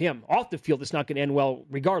both with him. Off the field, it's not going to end well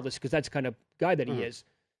regardless, because that's the kind of guy that he is.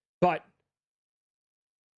 But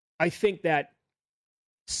I think that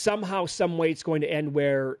somehow, some way, it's going to end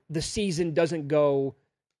where the season doesn't go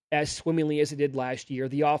as swimmingly as it did last year.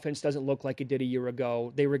 The offense doesn't look like it did a year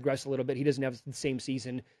ago. They regress a little bit. He doesn't have the same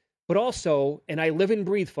season. But also, and I live and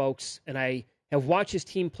breathe, folks, and I have watched his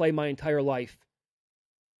team play my entire life,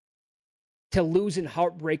 to lose in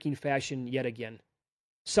heartbreaking fashion yet again.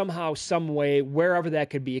 Somehow, some way, wherever that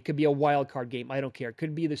could be. It could be a wild card game. I don't care. It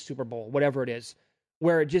could be the Super Bowl, whatever it is.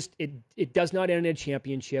 Where it does not end in a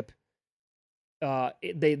championship.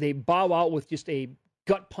 They bow out with just a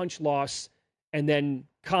gut punch loss, and then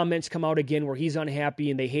comments come out again where he's unhappy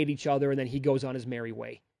and they hate each other, and then he goes on his merry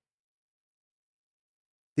way.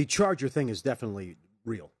 The Charger thing is definitely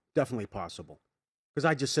real, definitely possible. Because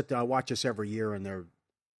I just sit there, I watch this every year, and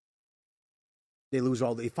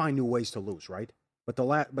they find new ways to lose, right?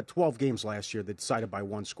 But 12 games last year, they decided by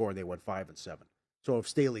one score, they went 5-7. So if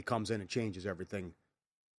Staley comes in and changes everything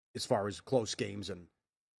as far as close games and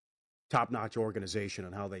top-notch organization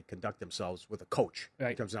and how they conduct themselves with a coach,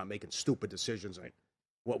 in terms of not making stupid decisions, and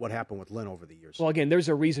what happened with Lynn over the years. Well, again, there's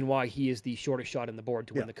a reason why he is the shortest shot on the board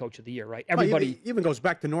to win the Coach of the Year, right? Everybody even goes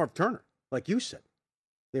back to Norv Turner, like you said.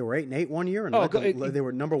 They were 8-8 one year, and they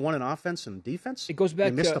were number 1 in offense and defense. It goes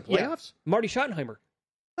back they missed the playoffs. Marty Schottenheimer,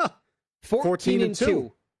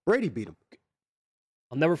 14-2. Brady beat him.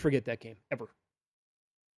 I'll never forget that game ever.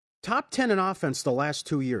 Top 10 in offense the last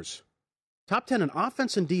 2 years. Top 10 in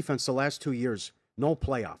offense and defense the last 2 years. No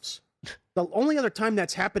playoffs. The only other time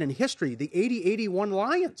that's happened in history, the 80-81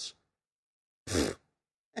 Lions.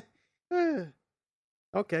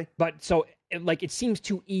 Okay. But so, like, it seems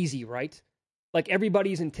too easy, right? Like,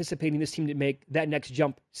 everybody's anticipating this team to make that next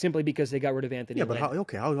jump simply because they got rid of Anthony Lynn. But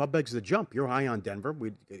how big's the jump? You're high on Denver.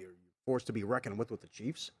 You're forced to be reckoned with the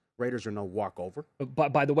Chiefs. Raiders are no walkover.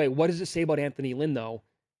 But by the way, what does it say about Anthony Lynn, though?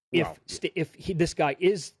 If this guy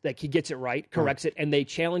is, like, he gets it right, corrects it, and they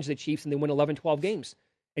challenge the Chiefs and they win 11, 12 games.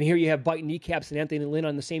 And here you have biting kneecaps and Anthony Lynn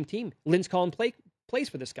on the same team. Lynn's calling plays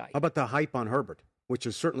for this guy. How about the hype on Herbert, which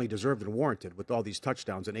is certainly deserved and warranted with all these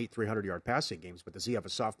touchdowns and 8 300-yard passing games, but does he have a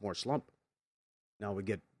sophomore slump? Now we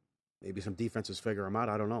get maybe some defenses figure him out.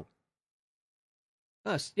 I don't know.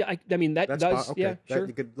 Yeah, I mean, that does. Okay. Yeah, sure.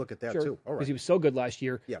 You could look at that sure. too. All right. Because he was so good last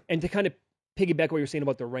year. Yeah. And to kind of piggyback what you're saying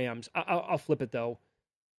about the Rams, I'll flip it, though.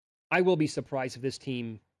 I will be surprised if this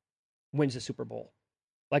team wins the Super Bowl.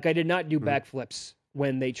 Like, I did not do backflips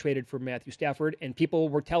when they traded for Matthew Stafford, and people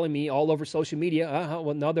were telling me all over social media,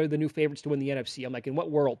 well, now they're the new favorites to win the NFC. I'm like, in what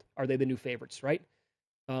world are they the new favorites, right?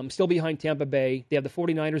 Still behind Tampa Bay. They have the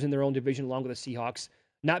 49ers in their own division along with the Seahawks.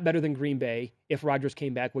 Not better than Green Bay if Rodgers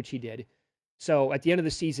came back, which he did. So at the end of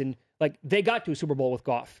the season, like, they got to a Super Bowl with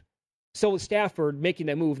Goff. So with Stafford making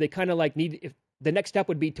that move, they kind of like need, if the next step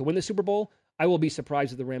would be to win the Super Bowl, I will be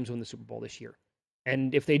surprised if the Rams win the Super Bowl this year.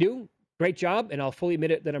 And if they do, great job, and I'll fully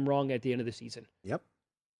admit it that I'm wrong at the end of the season. Yep.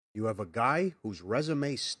 You have a guy whose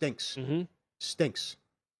resume stinks. Stinks.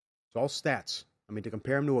 It's all stats. I mean, to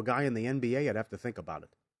compare him to a guy in the NBA, I'd have to think about it.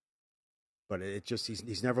 But it just,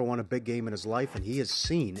 he's never won a big game in his life, and he is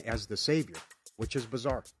seen as the savior, which is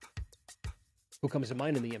bizarre. Who comes to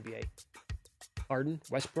mind in the NBA? Harden,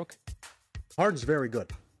 Westbrook? Harden's very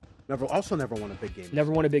good. Also never won a big game.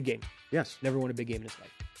 Never won a big game. Yes. Never won a big game in his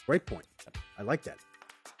life. Great point. I like that.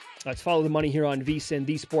 Let's follow the money here on VSiN,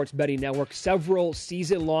 the Sports Betting Network. Several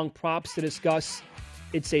season-long props to discuss.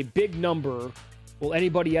 It's a big number. Will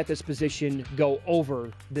anybody at this position go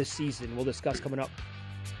over this season? We'll discuss coming up.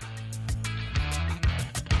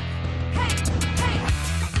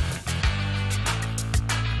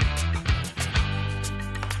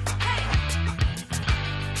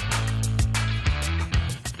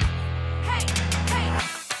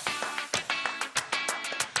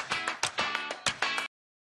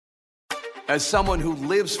 As someone who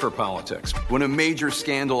lives for politics, when a major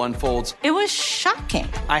scandal unfolds, It was shocking.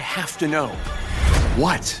 I have to know,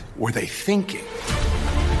 what were they thinking?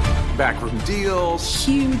 Backroom deals,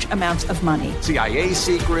 Huge amounts of money. CIA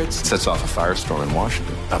secrets, Sets off a firestorm in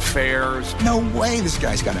Washington. affairs, No way this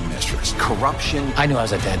guy's got a mistress. corruption. I knew I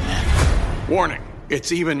was a dead man. Warning,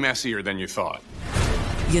 it's even messier than you thought.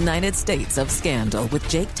 United States of Scandal with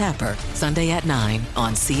Jake Tapper, Sunday at 9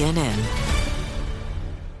 on CNN.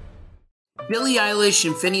 Billie Eilish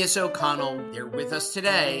and Phineas O'Connell, they're with us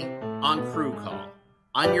today on Crew Call.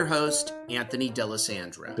 I'm your host, Anthony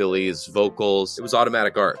D'Alessandro. Billie's vocals, it was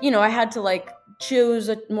automatic art. You know, I had to choose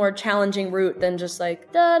a more challenging route than just da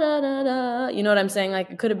da da da. You know what I'm saying?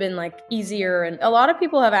 It could have been easier. And a lot of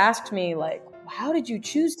people have asked me how did you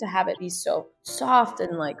choose to have it be so soft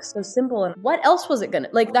and so simple? And what else was it gonna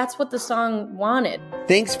that's what the song wanted.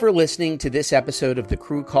 Thanks for listening to this episode of the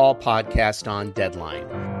Crew Call podcast on Deadline.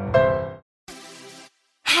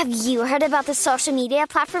 Have you heard about the social media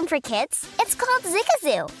platform for kids? It's called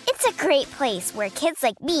Zigazoo. It's a great place where kids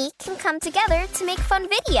like me can come together to make fun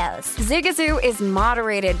videos. Zigazoo is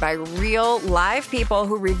moderated by real, live people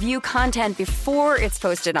who review content before it's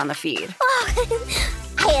posted on the feed. Oh,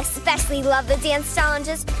 I especially love the dance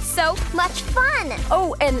challenges. So much fun.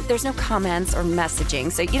 Oh, and there's no comments or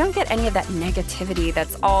messaging, so you don't get any of that negativity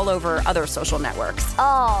that's all over other social networks.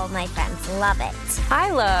 All my friends love it.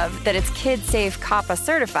 I love that it's kid-safe COPPA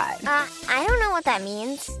certified. I don't know what that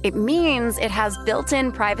means. It means it has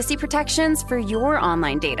built-in privacy protections for your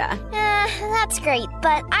online data. That's great,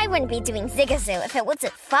 but I wouldn't be doing Zigazoo if it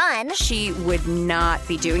wasn't fun. She would not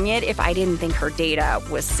be doing it if I didn't think her data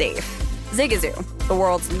was safe. Zigazoo, the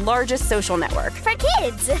world's largest social network. For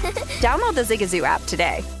kids. Download the Zigazoo app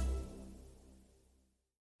today.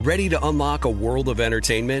 Ready to unlock a world of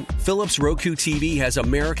entertainment? Philips Roku TV has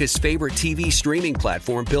America's favorite TV streaming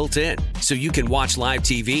platform built in, so you can watch live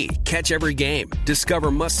TV, catch every game, discover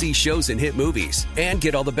must-see shows and hit movies, and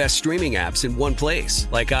get all the best streaming apps in one place,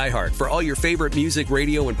 like iHeart for all your favorite music,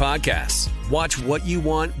 radio, and podcasts. Watch what you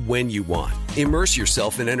want, when you want. Immerse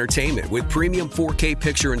yourself in entertainment with premium 4K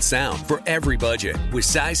picture and sound for every budget, with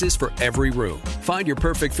sizes for every room. Find your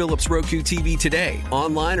perfect Philips Roku TV today,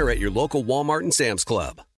 online or at your local Walmart and Sam's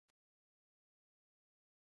Club.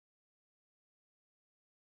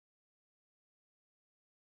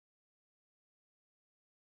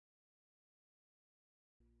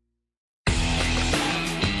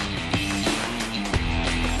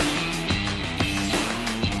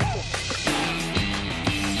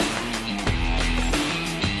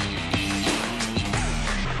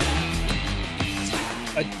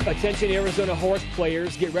 Attention Arizona horse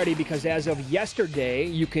players, get ready because as of yesterday,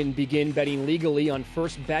 you can begin betting legally on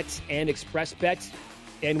First Bets and Express Bets.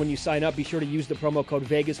 And when you sign up, be sure to use the promo code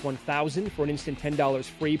Vegas1000 for an instant $10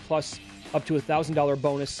 free plus up to $1,000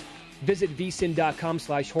 bonus. Visit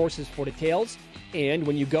vsin.com/horses for details. And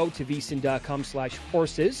when you go to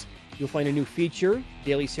vsin.com/horses, you'll find a new feature,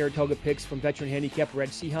 daily Saratoga picks from veteran handicapper Red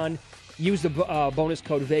Sehan. Use the bonus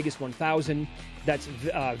code Vegas1000. That's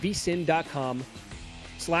vsin.com/horses.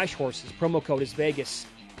 Promo code is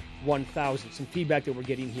Vegas1000. Some feedback that we're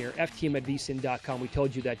getting here. FTM@vsin.com. We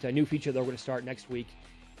told you that new feature that we're going to start next week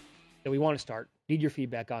that we want to start. Need your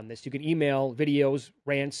feedback on this. You can email videos,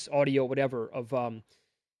 rants, audio, whatever of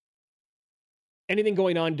anything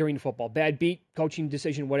going on during football, bad beat, coaching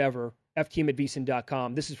decision, whatever,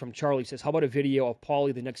 ftm@vsin.com. This is from Charlie. Says, how about a video of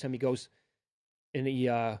Paulie the next time he goes and he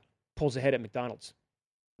pulls ahead at McDonald's?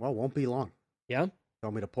 Well, won't be long. Yeah?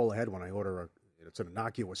 Tell me to pull ahead when I order it's an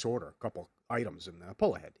innocuous order, a couple items, and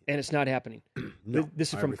pull ahead. And it's not happening. No, this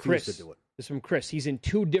is I from refuse Chris. to do it. This is from Chris. He's in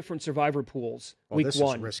 2 different Survivor pools. Week this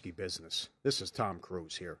 1. Is risky business. This is Tom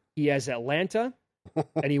Cruise here. He has Atlanta,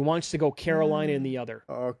 and he wants to go Carolina in the other.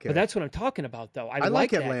 Okay. But that's what I'm talking about, though. I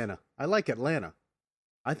like Atlanta. I like Atlanta.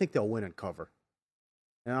 I think they'll win and cover.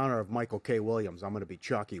 In honor of Michael K. Williams, I'm going to be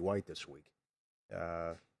chalky white this week.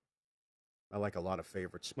 I like a lot of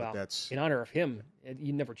favorites, but that's... In honor of him,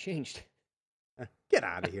 you never changed. Get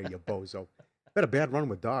out of here, you bozo. Had a bad run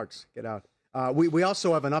with dogs. Get out. We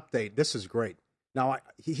also have an update. This is great. Now,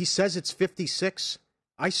 he says it's 56.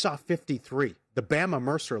 I saw 53. The Bama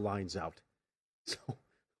Mercer line's out. So,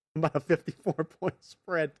 about a 54-point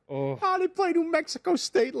spread. Oh, they play New Mexico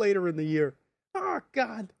State later in the year. Oh,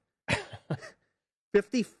 God.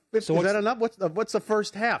 50. So is that enough? What's the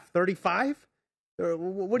first half? 35?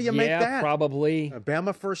 What do you make that? Yeah, probably.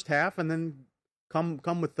 Bama first half, and then come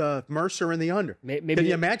with Mercer in the under. Maybe Can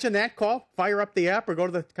you imagine that call? Fire up the app or go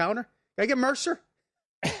to the counter. Can I get Mercer?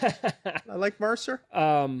 I like Mercer.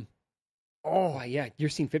 Yeah, you're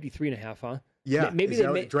seeing 53.5, huh? Yeah. Maybe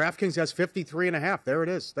DraftKings has 53.5. There it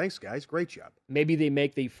is. Thanks, guys. Great job. Maybe they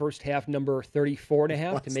make the first half number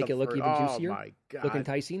 34.5 to make it look even juicier. Oh my God. Look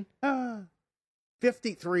enticing.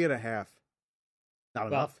 53.5. Not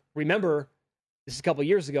enough. Remember, this is a couple of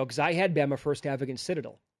years ago because I had Bama first half against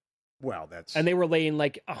Citadel. Well, that's... And they were laying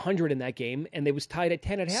like 100 in that game, and they was tied at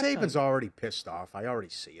 10 at halftime. Saban's already pissed off. I already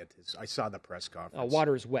see it. I saw the press conference.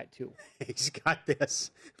 Water is wet, too. He's got this.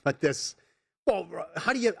 But this... Well,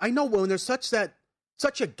 how do you... I know when there's such a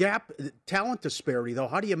gap, talent disparity, though,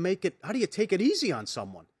 how do you take it easy on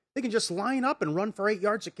someone? They can just line up and run for 8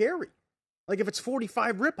 yards a carry. Like if it's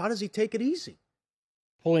 45 rip, how does he take it easy?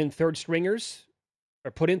 Pull in third stringers, or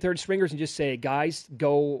put in third stringers and just say, guys,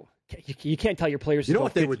 go... You can't tell your players to go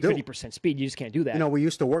what they would do? 50% speed. You just can't do that. You know, we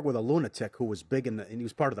used to work with a lunatic who was big, and he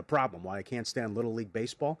was part of the problem why I can't stand Little League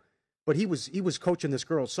Baseball. But he was coaching this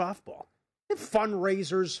girl's softball.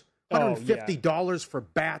 Fundraisers, $150 for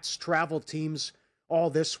bats, travel teams, all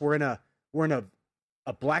this. We're in a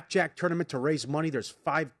blackjack tournament to raise money. There's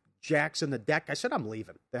 5 jacks in the deck. I said, I'm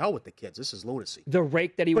leaving. The hell with the kids. This is lunacy. The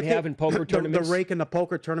rake that he would have in poker tournaments. The rake in the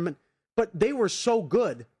poker tournament. But they were so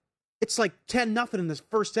good. It's like 10-0 in the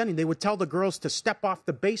first inning. They would tell the girls to step off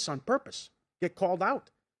the base on purpose, get called out.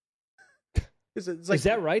 It's like, is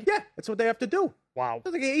that right? Yeah, that's what they have to do. Wow.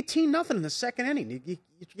 It's like 18-0 in the second inning. You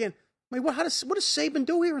can't, what does Saban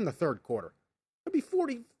do here in the third quarter? It'll be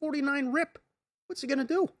 49 rip. What's he going to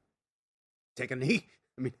do? Take a knee?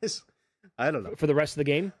 I mean, I don't know. For the rest of the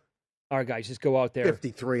game? All right, guys, just go out there.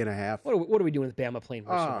 53.5. What are we doing with Bama playing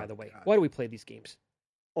Mercer, by the way? God. Why do we play these games?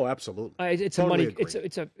 Oh, absolutely. It's totally a money.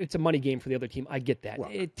 It's a money game for the other team. I get that. Well,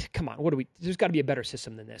 come on, what do we? There's got to be a better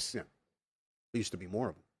system than this. Yeah, there used to be more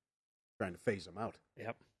of them. Trying to phase them out.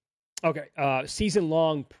 Yep. Okay.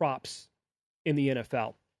 Season-long props in the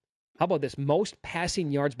NFL. How about this? Most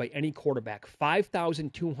passing yards by any quarterback,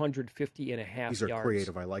 5,250 and a half yards. These are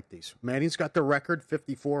creative. I like these. Manning's got the record,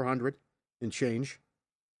 5,400 and change.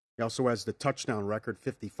 He also has the touchdown record,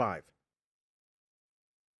 55.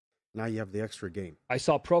 Now you have the extra game. I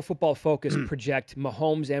saw Pro Football Focus project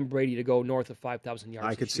Mahomes and Brady to go north of 5,000 yards.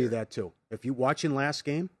 I could see that too. If you watching last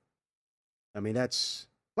game, I mean,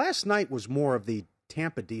 last night was more of the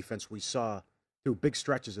Tampa defense we saw through big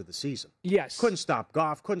stretches of the season. Yes. Couldn't stop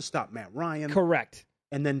Goff, couldn't stop Matt Ryan. Correct.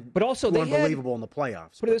 And then but also they unbelievable in the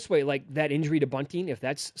playoffs. Put it this way, like that injury to Bunting, if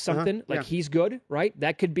that's something, he's good, right?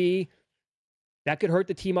 That could hurt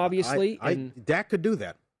the team, obviously. Dak could do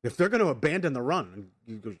that. If they're going to abandon the run,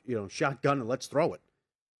 shotgun and let's throw it.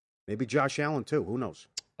 Maybe Josh Allen, too. Who knows?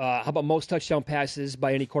 How about most touchdown passes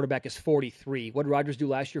by any quarterback is 43. What did Rodgers do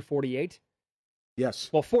last year, 48? Yes.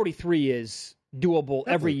 Well, 43 is doable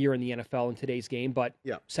every year in the NFL in today's game, but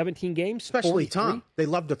 17 games, especially 43? Tom. They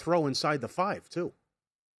love to throw inside the 5, too.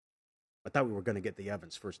 I thought we were going to get the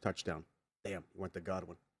Evans first touchdown. Damn, he went to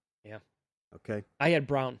Godwin. Yeah. Okay. I had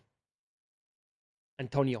Brown.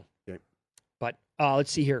 Antonio. Okay. But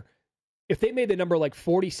let's see here. If they made the number like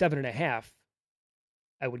 47.5,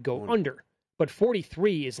 I would go under. But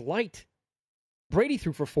 43 is light. Brady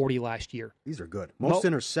threw for 40 last year. These are good. Most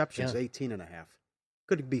interceptions, 18.5.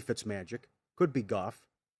 Could be Fitzmagic. Could be Goff.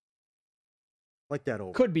 Like that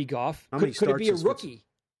over. Could be Goff. Could it be a rookie?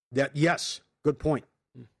 Yes. Good point.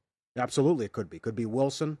 Absolutely, it could be. Could be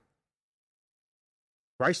Wilson.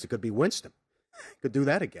 Christ, it could be Winston. Could do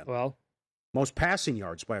that again. Well, Most passing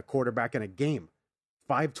yards by a quarterback in a game,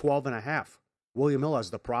 512.5. William Hill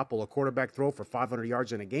has the prop. Will a quarterback throw for 500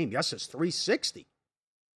 yards in a game? Yes, it's 360.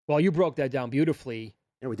 Well, you broke that down beautifully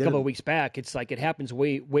we a did couple of weeks back. It's like it happens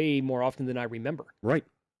way more often than I remember. Right.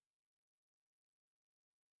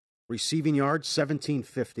 Receiving yards,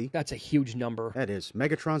 1750. That's a huge number. That is.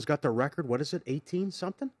 Megatron's got the record. What is it, 18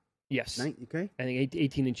 something? Yes. Okay. I think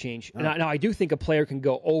 18 and change. Oh. Now, I do think a player can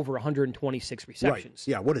go over 126 receptions.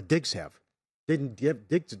 Right. Yeah, what did Diggs have?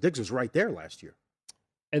 Diggs was right there last year.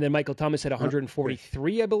 And then Michael Thomas had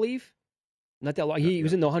 143, I believe. Not that long. He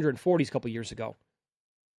was in the 140s a couple years ago.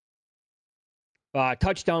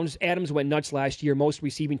 Touchdowns. Adams went nuts last year. Most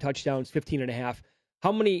receiving touchdowns, 15.5.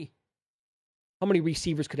 How many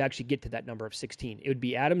receivers could actually get to that number of 16? It would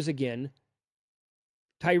be Adams again.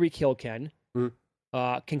 Tyreek Hill can.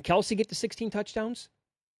 Can Kelsey get to 16 touchdowns?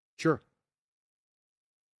 Sure.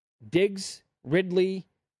 Diggs, Ridley.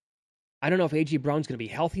 I don't know if A.J. Brown's going to be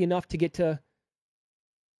healthy enough to get to.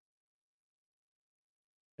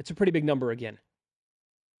 It's a pretty big number again.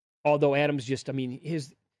 Although Adams do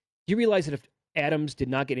you realize that if Adams did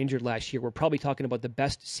not get injured last year, we're probably talking about the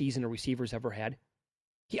best season a receiver's ever had?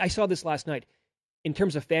 I saw this last night. In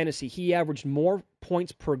terms of fantasy, he averaged more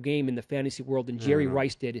points per game in the fantasy world than Jerry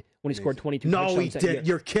Rice did when he scored 22 touchdowns. No, he did.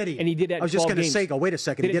 You're kidding. And he did that in 12 games. I was just going to say, wait a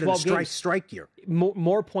second. He did it in strike year.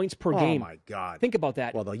 More points per game. Oh, my God. Think about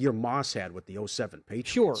that. Well, the year Moss had with the 07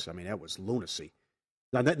 Patriots. Sure. I mean, that was lunacy.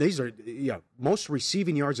 Now, these are, most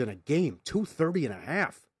receiving yards in a game,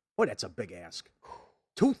 230.5. Boy, that's a big ask.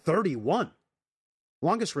 231.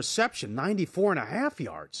 Longest reception, 94.5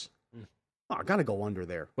 yards. Oh, I got to go under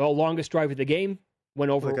there. Well, longest drive of the game. Went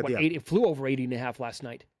over, it flew over 80.5 last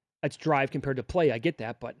night. That's drive compared to play. I get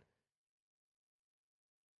that, but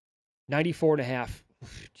 94.5.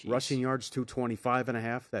 Rushing yards,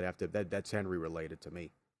 225.5. That's Henry related to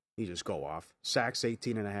me. He just go off. Sacks,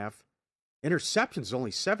 18.5. Interceptions,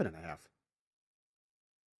 only 7.5.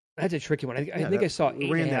 That's a tricky one. I think I saw 8.5.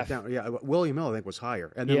 Ran that down. Yeah, William Hill, I think, was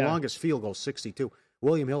higher. And the longest field goal, 62.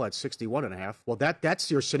 William Hill had 61.5. Well, that's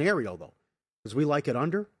your scenario, though, because we like it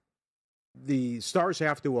under. The stars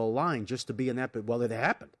have to align just to be in that. But well, it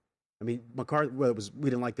happened. I mean, McCarthy. Well, we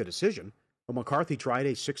didn't like the decision, but McCarthy tried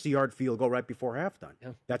a 60-yard field goal right before halftime.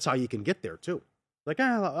 Yeah. That's how you can get there too. Like,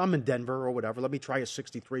 I'm in Denver or whatever. Let me try a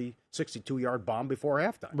 62-yard bomb before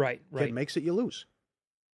halftime. Right. It makes it, you lose.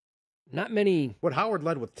 Not many. What Howard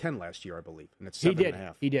led with 10 last year, I believe, and it's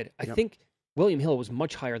 7.5. He did. I think William Hill was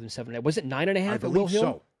much higher than 7.5. Was it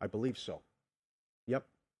 9.5? I believe so. Yep.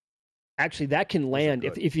 Actually, that can land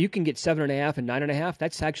if you can get 7.5 and 9.5.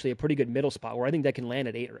 That's actually a pretty good middle spot where I think that can land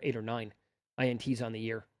at 8 or 9 INTs on the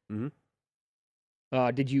year. Mm-hmm.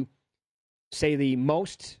 Did you say the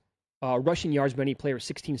most rushing yards by any player is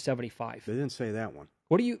 1675? They didn't say that one.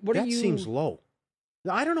 That seems low.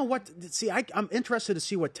 I don't know what. See, I'm interested to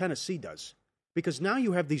see what Tennessee does because now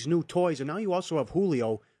you have these new toys, and now you also have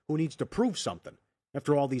Julio who needs to prove something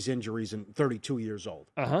after all these injuries and 32 years old.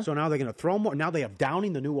 So now they're going to throw more. Now they have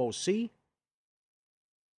Downing, the new OC.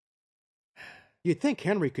 You'd think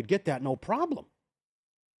Henry could get that no problem.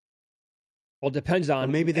 Well, it depends on. Or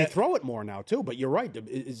maybe they throw it more now, too. But you're right.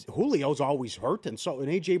 Julio's always hurt, and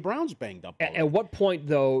A.J. Brown's banged up. At what point,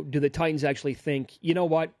 though, do the Titans actually think, you know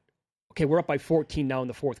what? Okay, we're up by 14 now in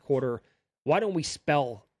the fourth quarter. Why don't we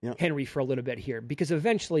spell Henry for a little bit here? Because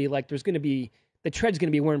eventually, there's going to be. The tread's going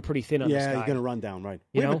to be wearing pretty thin on this guy. Yeah, you're going to run down, right.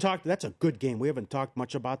 We haven't talked. That's a good game. We haven't talked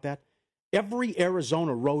much about that. Every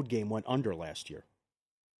Arizona road game went under last year.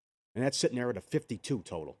 And that's sitting there at a 52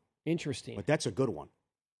 total. Interesting. But that's a good one.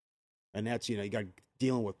 And that's, you got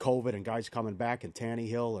dealing with COVID and guys coming back and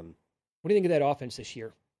Tannehill. And what do you think of that offense this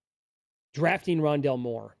year? Drafting Rondell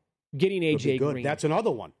Moore. Getting A.J. Green. That's another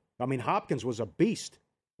one. I mean, Hopkins was a beast.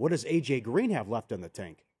 What does A.J. Green have left in the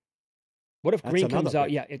tank? What if Green comes out?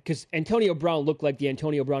 Yeah, because Antonio Brown looked like the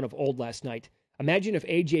Antonio Brown of old last night. Imagine if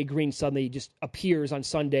A.J. Green suddenly just appears on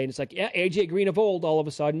Sunday and it's like, A.J. Green of old all of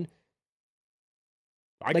a sudden.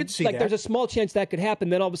 I could see that. There's a small chance that could happen.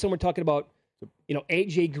 Then all of a sudden we're talking about,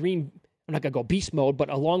 A.J. Green, I'm not going to go beast mode, but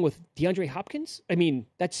along with DeAndre Hopkins? I mean,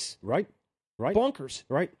 that's right. Bonkers.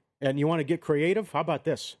 Right. And you want to get creative? How about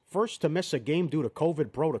this? First to miss a game due to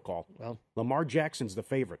COVID protocol. Well, Lamar Jackson's the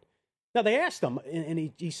favorite. Now, they asked him,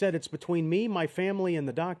 and he said it's between me, my family, and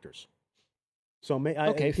the doctors. So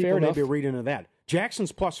fair enough. Maybe read into that.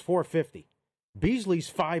 Jackson's plus 450.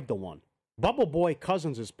 Beasley's 5-1. Bubble Boy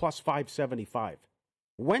Cousins is plus 575.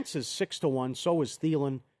 Wentz is 6-1. So is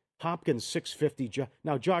Thielen. Hopkins 650.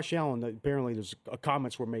 Now, Josh Allen, apparently there's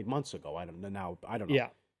comments were made months ago. I don't know. Yeah.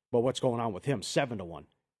 But what's going on with him? 7-1.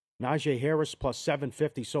 Najee Harris plus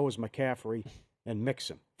 750. So is McCaffrey and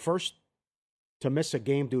Mixon. First to miss a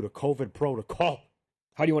game due to COVID protocol.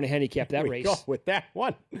 How do you want to handicap that race? Go with that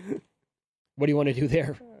one. What do you want to do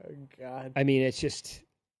there? Oh, God. I mean, it's just,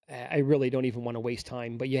 I really don't even want to waste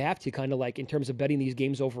time. But you have to kind of like, in terms of betting these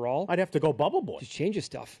games overall. I'd have to go Bubble Boy. Just change the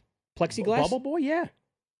stuff. Plexiglass? Bubble Boy, yeah.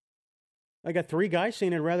 I got 3 guys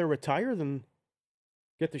saying I'd rather retire than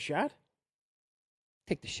get the shot.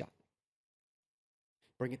 Take the shot.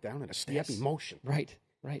 Bring it down in a stabby motion. Right.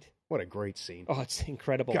 What a great scene. Oh, it's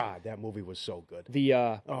incredible. God, that movie was so good.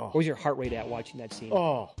 What was your heart rate at watching that scene?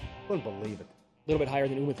 Oh, couldn't believe it. A little bit higher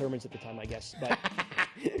than Uma Thurman's at the time, I guess. But,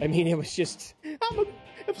 I mean, it was just...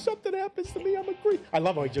 If something happens to me, I'm a grief. I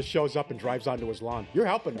love how he just shows up and drives onto his lawn. You're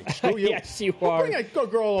helping me. Screw you. Yes, you are. Bring a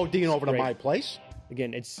girl Odine over to my place.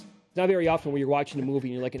 Again, it's not very often where you're watching a movie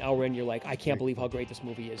and you're like an hour in, you're like, I can't believe how great this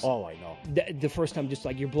movie is. Oh, I know. The first time, just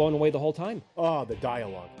like you're blown away the whole time. Oh, the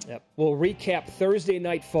dialogue. Yep. We'll recap Thursday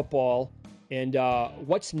Night Football and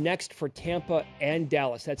what's next for Tampa and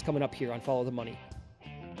Dallas. That's coming up here on Follow the Money.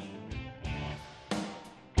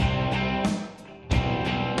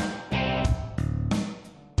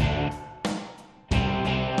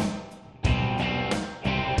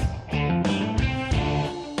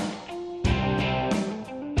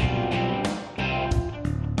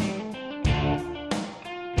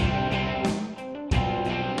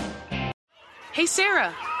 Hey,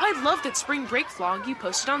 Sarah, I love that spring break vlog you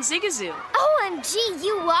posted on Zigazoo. OMG,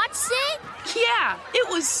 you watched it? Yeah, it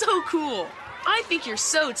was so cool. I think you're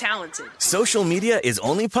so talented. Social media is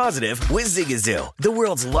only positive with Zigazoo, the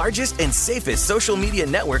world's largest and safest social media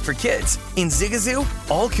network for kids. In Zigazoo,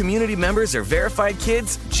 all community members are verified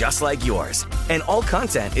kids just like yours, and all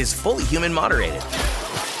content is fully human moderated.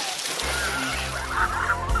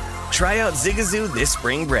 Try out Zigazoo this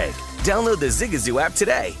spring break. Download the Zigazoo app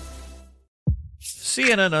today.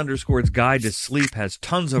 CNN_'s Guide to Sleep has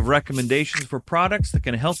tons of recommendations for products that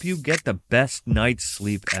can help you get the best night's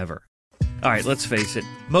sleep ever. All right, let's face it,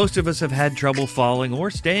 most of us have had trouble falling or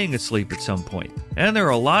staying asleep at some point, and there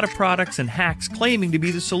are a lot of products and hacks claiming to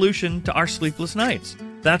be the solution to our sleepless nights.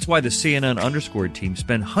 That's why the CNN_ team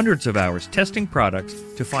spend hundreds of hours testing products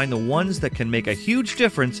to find the ones that can make a huge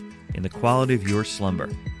difference in the quality of your slumber.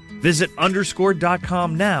 Visit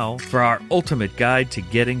underscore.com now for our ultimate guide to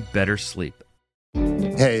getting better sleep.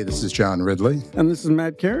 Hey, this is John Ridley. And this is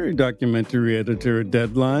Matt Carey, documentary editor at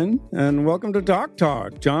Deadline. And welcome to Doc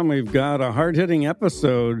Talk. John, we've got a hard-hitting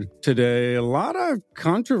episode today. A lot of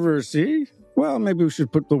controversy. Well, maybe we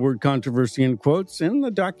should put the word controversy in quotes in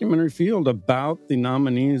the documentary field about the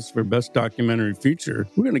nominees for Best Documentary Feature.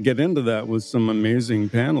 We're going to get into that with some amazing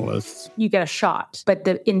panelists. You get a shot, but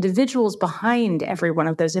the individuals behind every one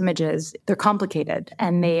of those images, they're complicated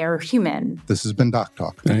and they are human. This has been Doc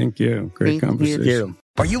Talk. Thank you. Great conversation. Thank you.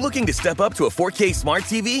 Are you looking to step up to a 4K smart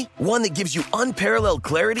TV? One that gives you unparalleled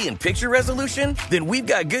clarity and picture resolution? Then we've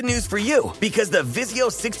got good news for you, because the Vizio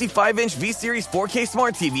 65-inch V-Series 4K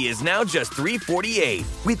smart TV is now just $348.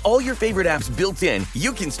 With all your favorite apps built in,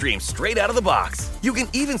 you can stream straight out of the box. You can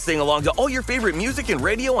even sing along to all your favorite music and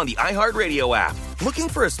radio on the iHeartRadio app. Looking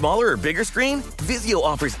for a smaller or bigger screen? Vizio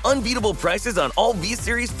offers unbeatable prices on all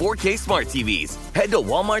V-Series 4K smart TVs. Head to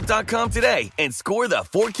Walmart.com today and score the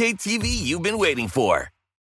 4K TV you've been waiting for.